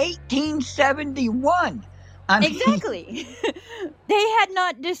was 1871. Exactly. They had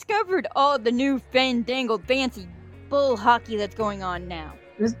not discovered all the new fandangled fancy bull hockey that's going on now.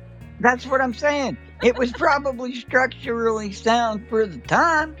 That's what I'm saying. It was probably structurally sound for the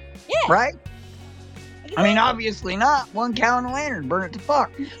time. Yeah. Right? Exactly. I mean, obviously not. One cow and a lantern, burn it to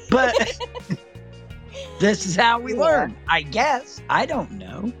fuck. But this is how we learn, I guess. I don't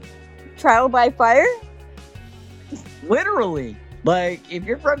know. Trial by fire? Literally. Like, if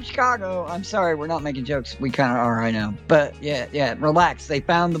you're from Chicago, I'm sorry, we're not making jokes. We kind of are right now. But yeah, relax. They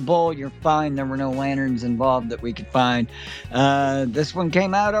found the bull. You're fine. There were no lanterns involved that we could find. This one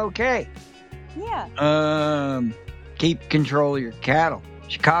came out okay. Yeah. Keep control of your cattle.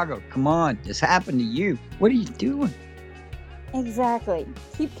 Chicago, come on. This happened to you. What are you doing? Exactly.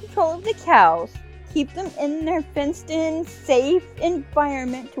 Keep control of the cows. Keep them in their fenced-in, safe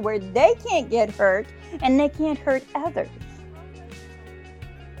environment to where they can't get hurt and they can't hurt others.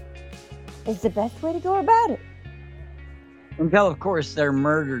 It's the best way to go about it. Until, of course, they're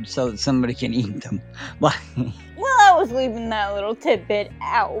murdered so that somebody can eat them. Well, I was leaving that little tidbit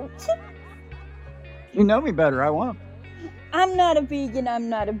out. You know me better. I won't. I'm not a vegan, I'm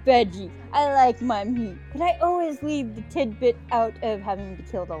not a veggie. I like my meat. But I always leave the tidbit out of having to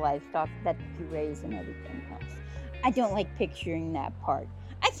kill the livestock that you raise and everything else. I don't like picturing that part.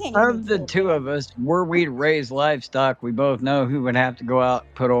 I can't Of the two of us, were we to raise livestock, we both know who would have to go out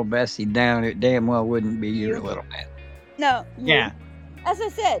and put old Bessie down. It damn well wouldn't be your little man. No. Yeah. As I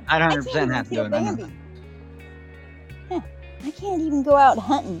said, I'd 100% have to do it. Bambi. I can't even go out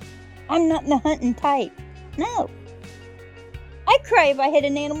hunting. I'm not the hunting type. No. I cry if I hit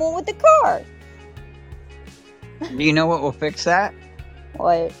an animal with a car. Do you know what will fix that?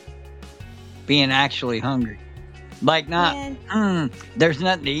 What? Being actually hungry. Like not, there's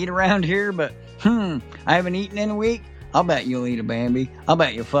nothing to eat around here, but, I haven't eaten in a week. I'll bet you'll eat a Bambi. I'll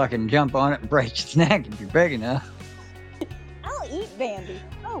bet you'll fucking jump on it and break your neck if you're big enough. I'll eat Bambi.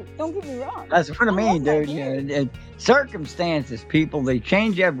 Oh, don't get me wrong. That's what I mean, dude. Circumstances, people, they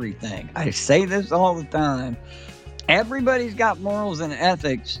change everything. I say this all the time. Everybody's got morals and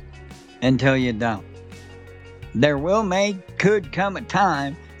ethics until you don't. There could come a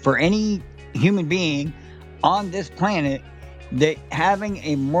time for any human being on this planet that having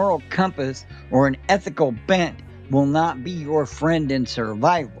a moral compass or an ethical bent will not be your friend in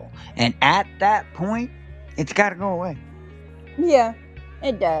survival. And at that point, it's got to go away. Yeah,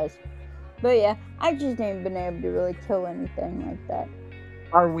 it does. But yeah, I just ain't been able to really kill anything like that.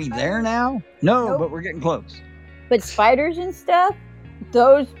 Are we there now? No, Nope. but we're getting close. But spiders and stuff,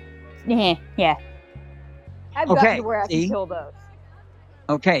 those, yeah. I've gotten to where I can kill those.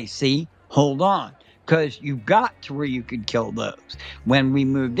 Okay, see, hold on. Because you got to where you could kill those. When we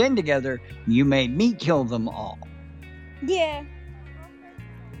moved in together, you made me kill them all. Yeah.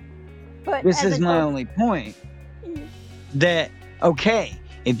 But this is my only point. That, okay,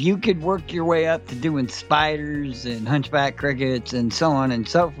 if you could work your way up to doing spiders and hunchback crickets and so on and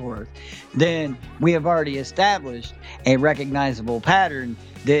so forth, then we have already established a recognizable pattern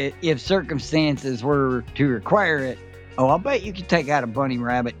that if circumstances were to require it, I'll bet you could take out a bunny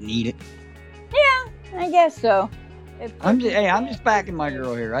rabbit and eat it. Yeah, I guess so. I'm just backing my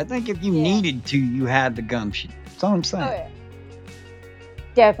girl here. I think if you needed to, you had the gumption. That's all I'm saying. Oh, yeah.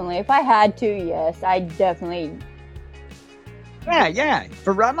 Definitely. If I had to, yes, I definitely. Yeah.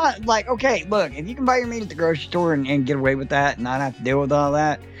 I'm not like, okay, look, if you can buy your meat at the grocery store and get away with that and not have to deal with all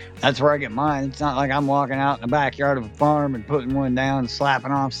that, that's where I get mine. It's not like I'm walking out in the backyard of a farm and putting one down and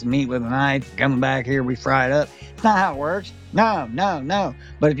slapping off some meat with a knife, coming back here, we fry it up. It's not how it works. No.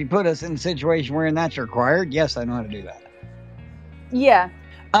 But if you put us in a situation wherein that's required, yes, I know how to do that. Yeah.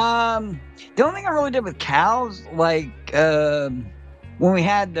 The only thing I really did with cows, like, when we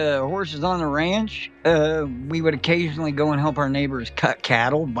had the horses on the ranch, we would occasionally go and help our neighbors cut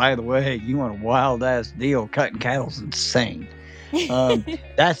cattle. By the way, you want a wild-ass deal. Cutting cattle's insane.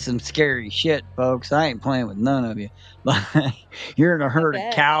 That's some scary shit, folks. I ain't playing with none of you. You're in a herd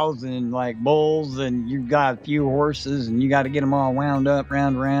of cows and, like, bulls, and you've got a few horses, and you got to get them all wound up,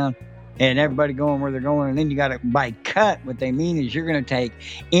 round. and everybody going where they're going. And then you got to, by cut, what they mean is you're going to take,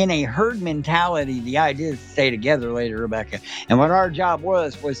 in a herd mentality, the idea is to stay together later, Rebecca. And what our job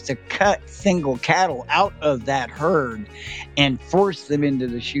was to cut single cattle out of that herd and force them into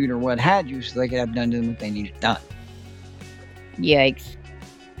the chute or what have you so they could have done to them what they needed done. Yikes.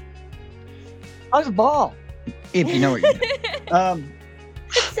 I was a ball, if you know what you mean.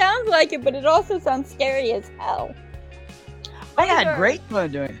 It sounds like it, but it also sounds scary as hell. I had great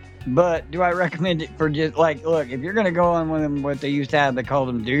fun doing it, but do I recommend it for just like, look, if you're going to go on one of them, what they used to have, they called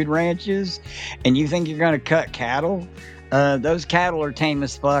them dude ranches, and you think you're going to cut cattle, those cattle are tame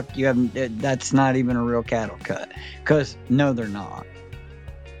as fuck. That's not even a real cattle cut, because no, they're not.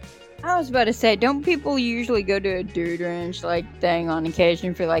 I was about to say, don't people usually go to a dude ranch like thing on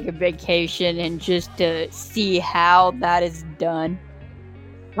occasion for like a vacation and just to see how that is done?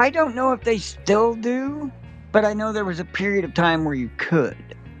 I don't know if they still do, but I know there was a period of time where you could.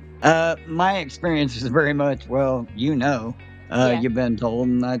 My experience is very much, well, you've been told,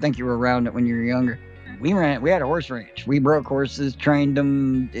 and I think you were around it when you were younger. We had a horse ranch. We broke horses, trained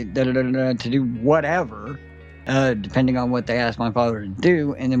them to do whatever, depending on what they asked my father to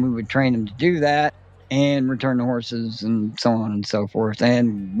do, and then we would train them to do that and return the horses and so on and so forth.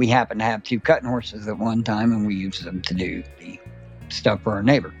 And we happened to have 2 cutting horses at one time, and we used them to do the stuff for our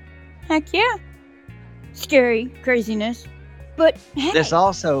neighbor. Heck yeah. Scary craziness. But hey. This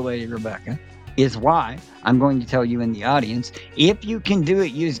also, Lady Rebecca, is why I'm going to tell you in the audience, if you can do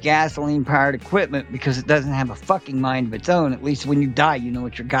it, use gasoline-powered equipment, because it doesn't have a fucking mind of its own. At least when you die, you know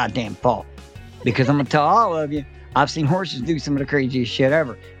it's your goddamn fault. Because I'm going to tell all of you, I've seen horses do some of the craziest shit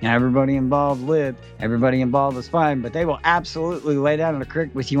ever. Now, everybody involved lived. Everybody involved was fine. But they will absolutely lay down in the creek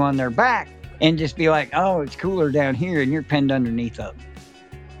with you on their back and just be like, oh, it's cooler down here, and you're pinned underneath them.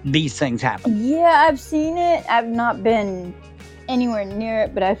 These things happen. Yeah, I've seen it. I've not been anywhere near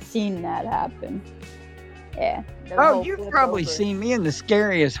it, but I've seen that happen. Yeah. Oh, you've probably seen me in the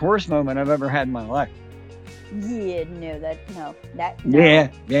scariest horse moment I've ever had in my life. Yeah, no. Yeah,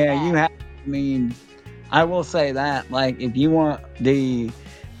 you have. I mean, I will say that, like, if you want to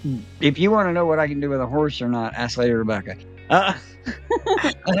know what I can do with a horse or not, ask Lady Rebecca. I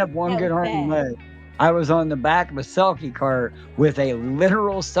have one good hunting leg. I was on the back of a sulky cart with a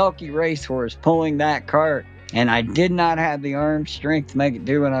literal sulky racehorse pulling that cart, and I did not have the arm strength to make it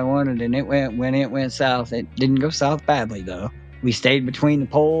do what I wanted, and when it went south. It didn't go south badly, though. We stayed between the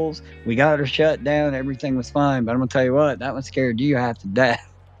poles. We got her shut down. Everything was fine. But I'm going to tell you what, that one scared you half to death.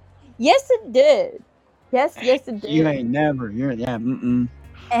 Yes, it did. Yes, it did. You ain't never.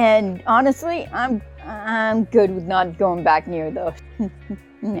 And honestly, I'm good with not going back near those.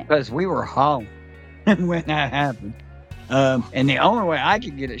 Because we were hauling when that happened. And the only way I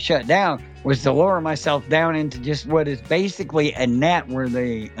could get it shut down was to lower myself down into just what is basically a net where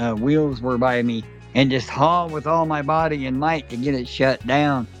the wheels were by me, and just haul with all my body and might to get it shut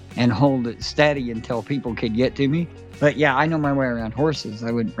down and hold it steady until people could get to me. But yeah, I know my way around horses. I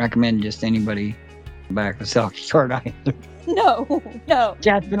would recommend just anybody back with sulky cart either. No.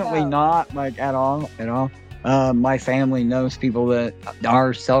 Definitely not, like, at all. My family knows people that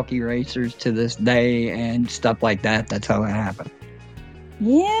are sulky racers to this day and stuff like that. That's how it happened.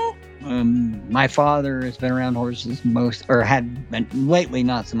 Yeah. My father has been around horses had been lately,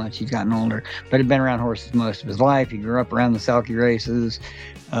 not so much. He's gotten older, but had been around horses most of his life. He grew up around the sulky races,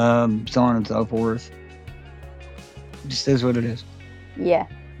 so on and so forth. Just is what it is. Yeah,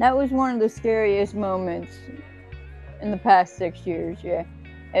 that was one of the scariest moments in the past 6 years. Yeah,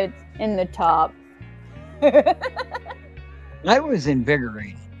 it's in the top. I was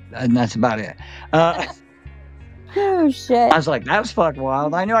invigorated, and that's about it. Oh shit! I was like, that was fucking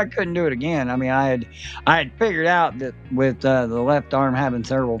wild. I knew I couldn't do it again. I mean, I had figured out that with the left arm having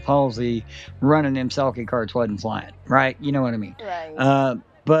cerebral palsy, running them sulky carts wasn't flying. Right? You know what I mean? Right.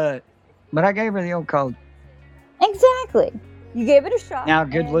 But I gave her the old code. Exactly. You gave it a shot. Now,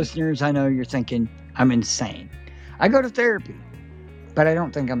 good listeners, I know you're thinking I'm insane. I go to therapy, but I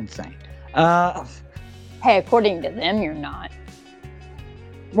don't think I'm insane. Hey, according to them, you're not.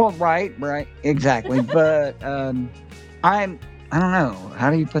 Well, right, exactly. But I don't know.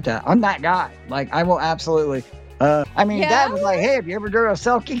 How do you put that? I'm that guy. Like, I will absolutely. Dad was like, hey, have you ever driven a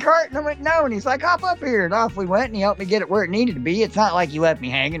sulky cart? And I went, no. And he's like, hop up here. And off we went, and he helped me get it where it needed to be. It's not like he left me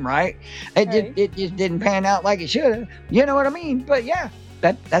hanging, right? It just didn't pan out like it should have. You know what I mean? But yeah,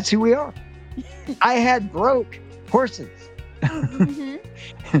 that's who we are. I had broke horses. Mm-hmm.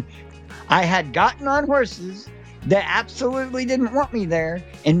 I had gotten on horses that absolutely didn't want me there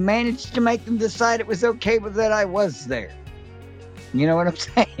and managed to make them decide it was okay with that I was there. You know what I'm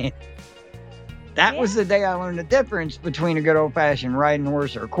saying? That was the day I learned the difference between a good old-fashioned riding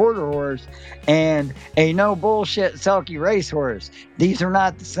horse or quarter horse and a no bullshit sulky racehorse. These are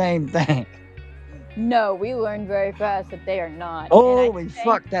not the same thing. No, we learned very fast that they are not. Holy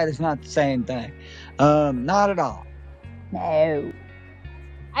fuck, that is not the same thing. Not at all. No.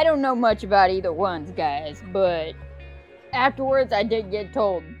 I don't know much about either ones, guys, but afterwards I did get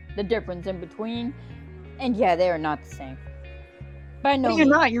told the difference in between, and yeah, they are not the same. By no Well, you're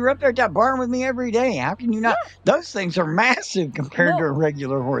means. not. You're up there at that barn with me every day. How can you not? Yeah. Those things are massive compared to a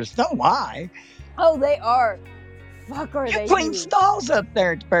regular horse. Don't lie. Oh, they are. Fuck, are You they clean huge. stalls up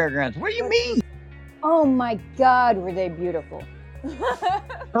there at the fairgrounds. What do you mean? Oh my god, were they beautiful.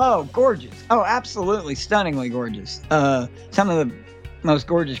 Oh, gorgeous. Oh, absolutely stunningly gorgeous. Some of the most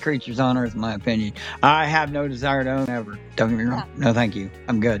gorgeous creatures on earth, in my opinion. I have no desire to own ever. Don't get me wrong. No, thank you.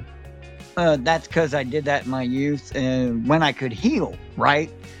 I'm good. That's because I did that in my youth and when I could heal,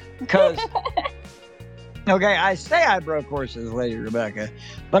 right? Because, okay, I say I broke horses, Lady Rebecca,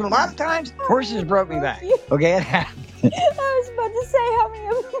 but a lot of times horses broke me back. Okay, it happened. I was about to say how many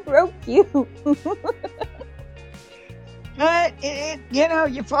of them broke you.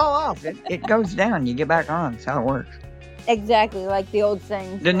 But you fall off. It goes down. You get back on. That's how it works. Exactly, like the old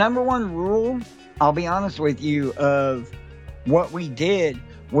saying. The number one rule, I'll be honest with you, of what we did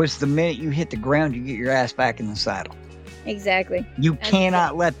was the minute you hit the ground, you get your ass back in the saddle. Exactly. You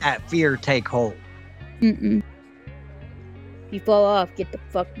cannot let that fear take hold. Mm-mm. If you fall off, get the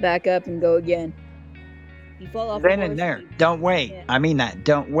fuck back up and go again. If you fall off Then and there. Don't wait. Yeah. I mean that.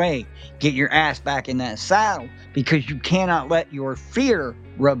 Don't wait. Get your ass back in that saddle because you cannot let your fear,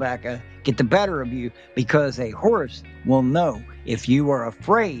 Rebecca, get the better of you because a horse will know if you are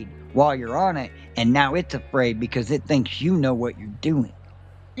afraid while you're on it, and now it's afraid because it thinks you know what you're doing.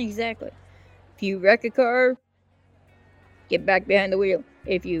 Exactly. If you wreck a car, get back behind the wheel.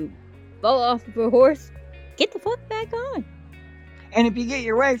 If you fall off of a horse, get the fuck back on. And if you get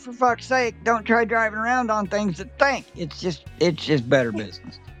your way, for fuck's sake, don't try driving around on things that think. It's just better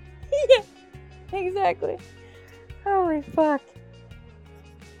business. Yeah, exactly. Holy fuck.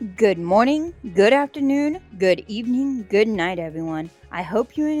 Good morning, good afternoon, good evening, good night, everyone. I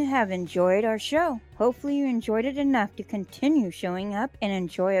hope you have enjoyed our show. Hopefully you enjoyed it enough to continue showing up and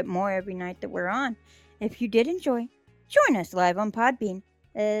enjoy it more every night that we're on. If you did enjoy, join us live on Podbean.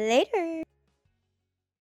 Later.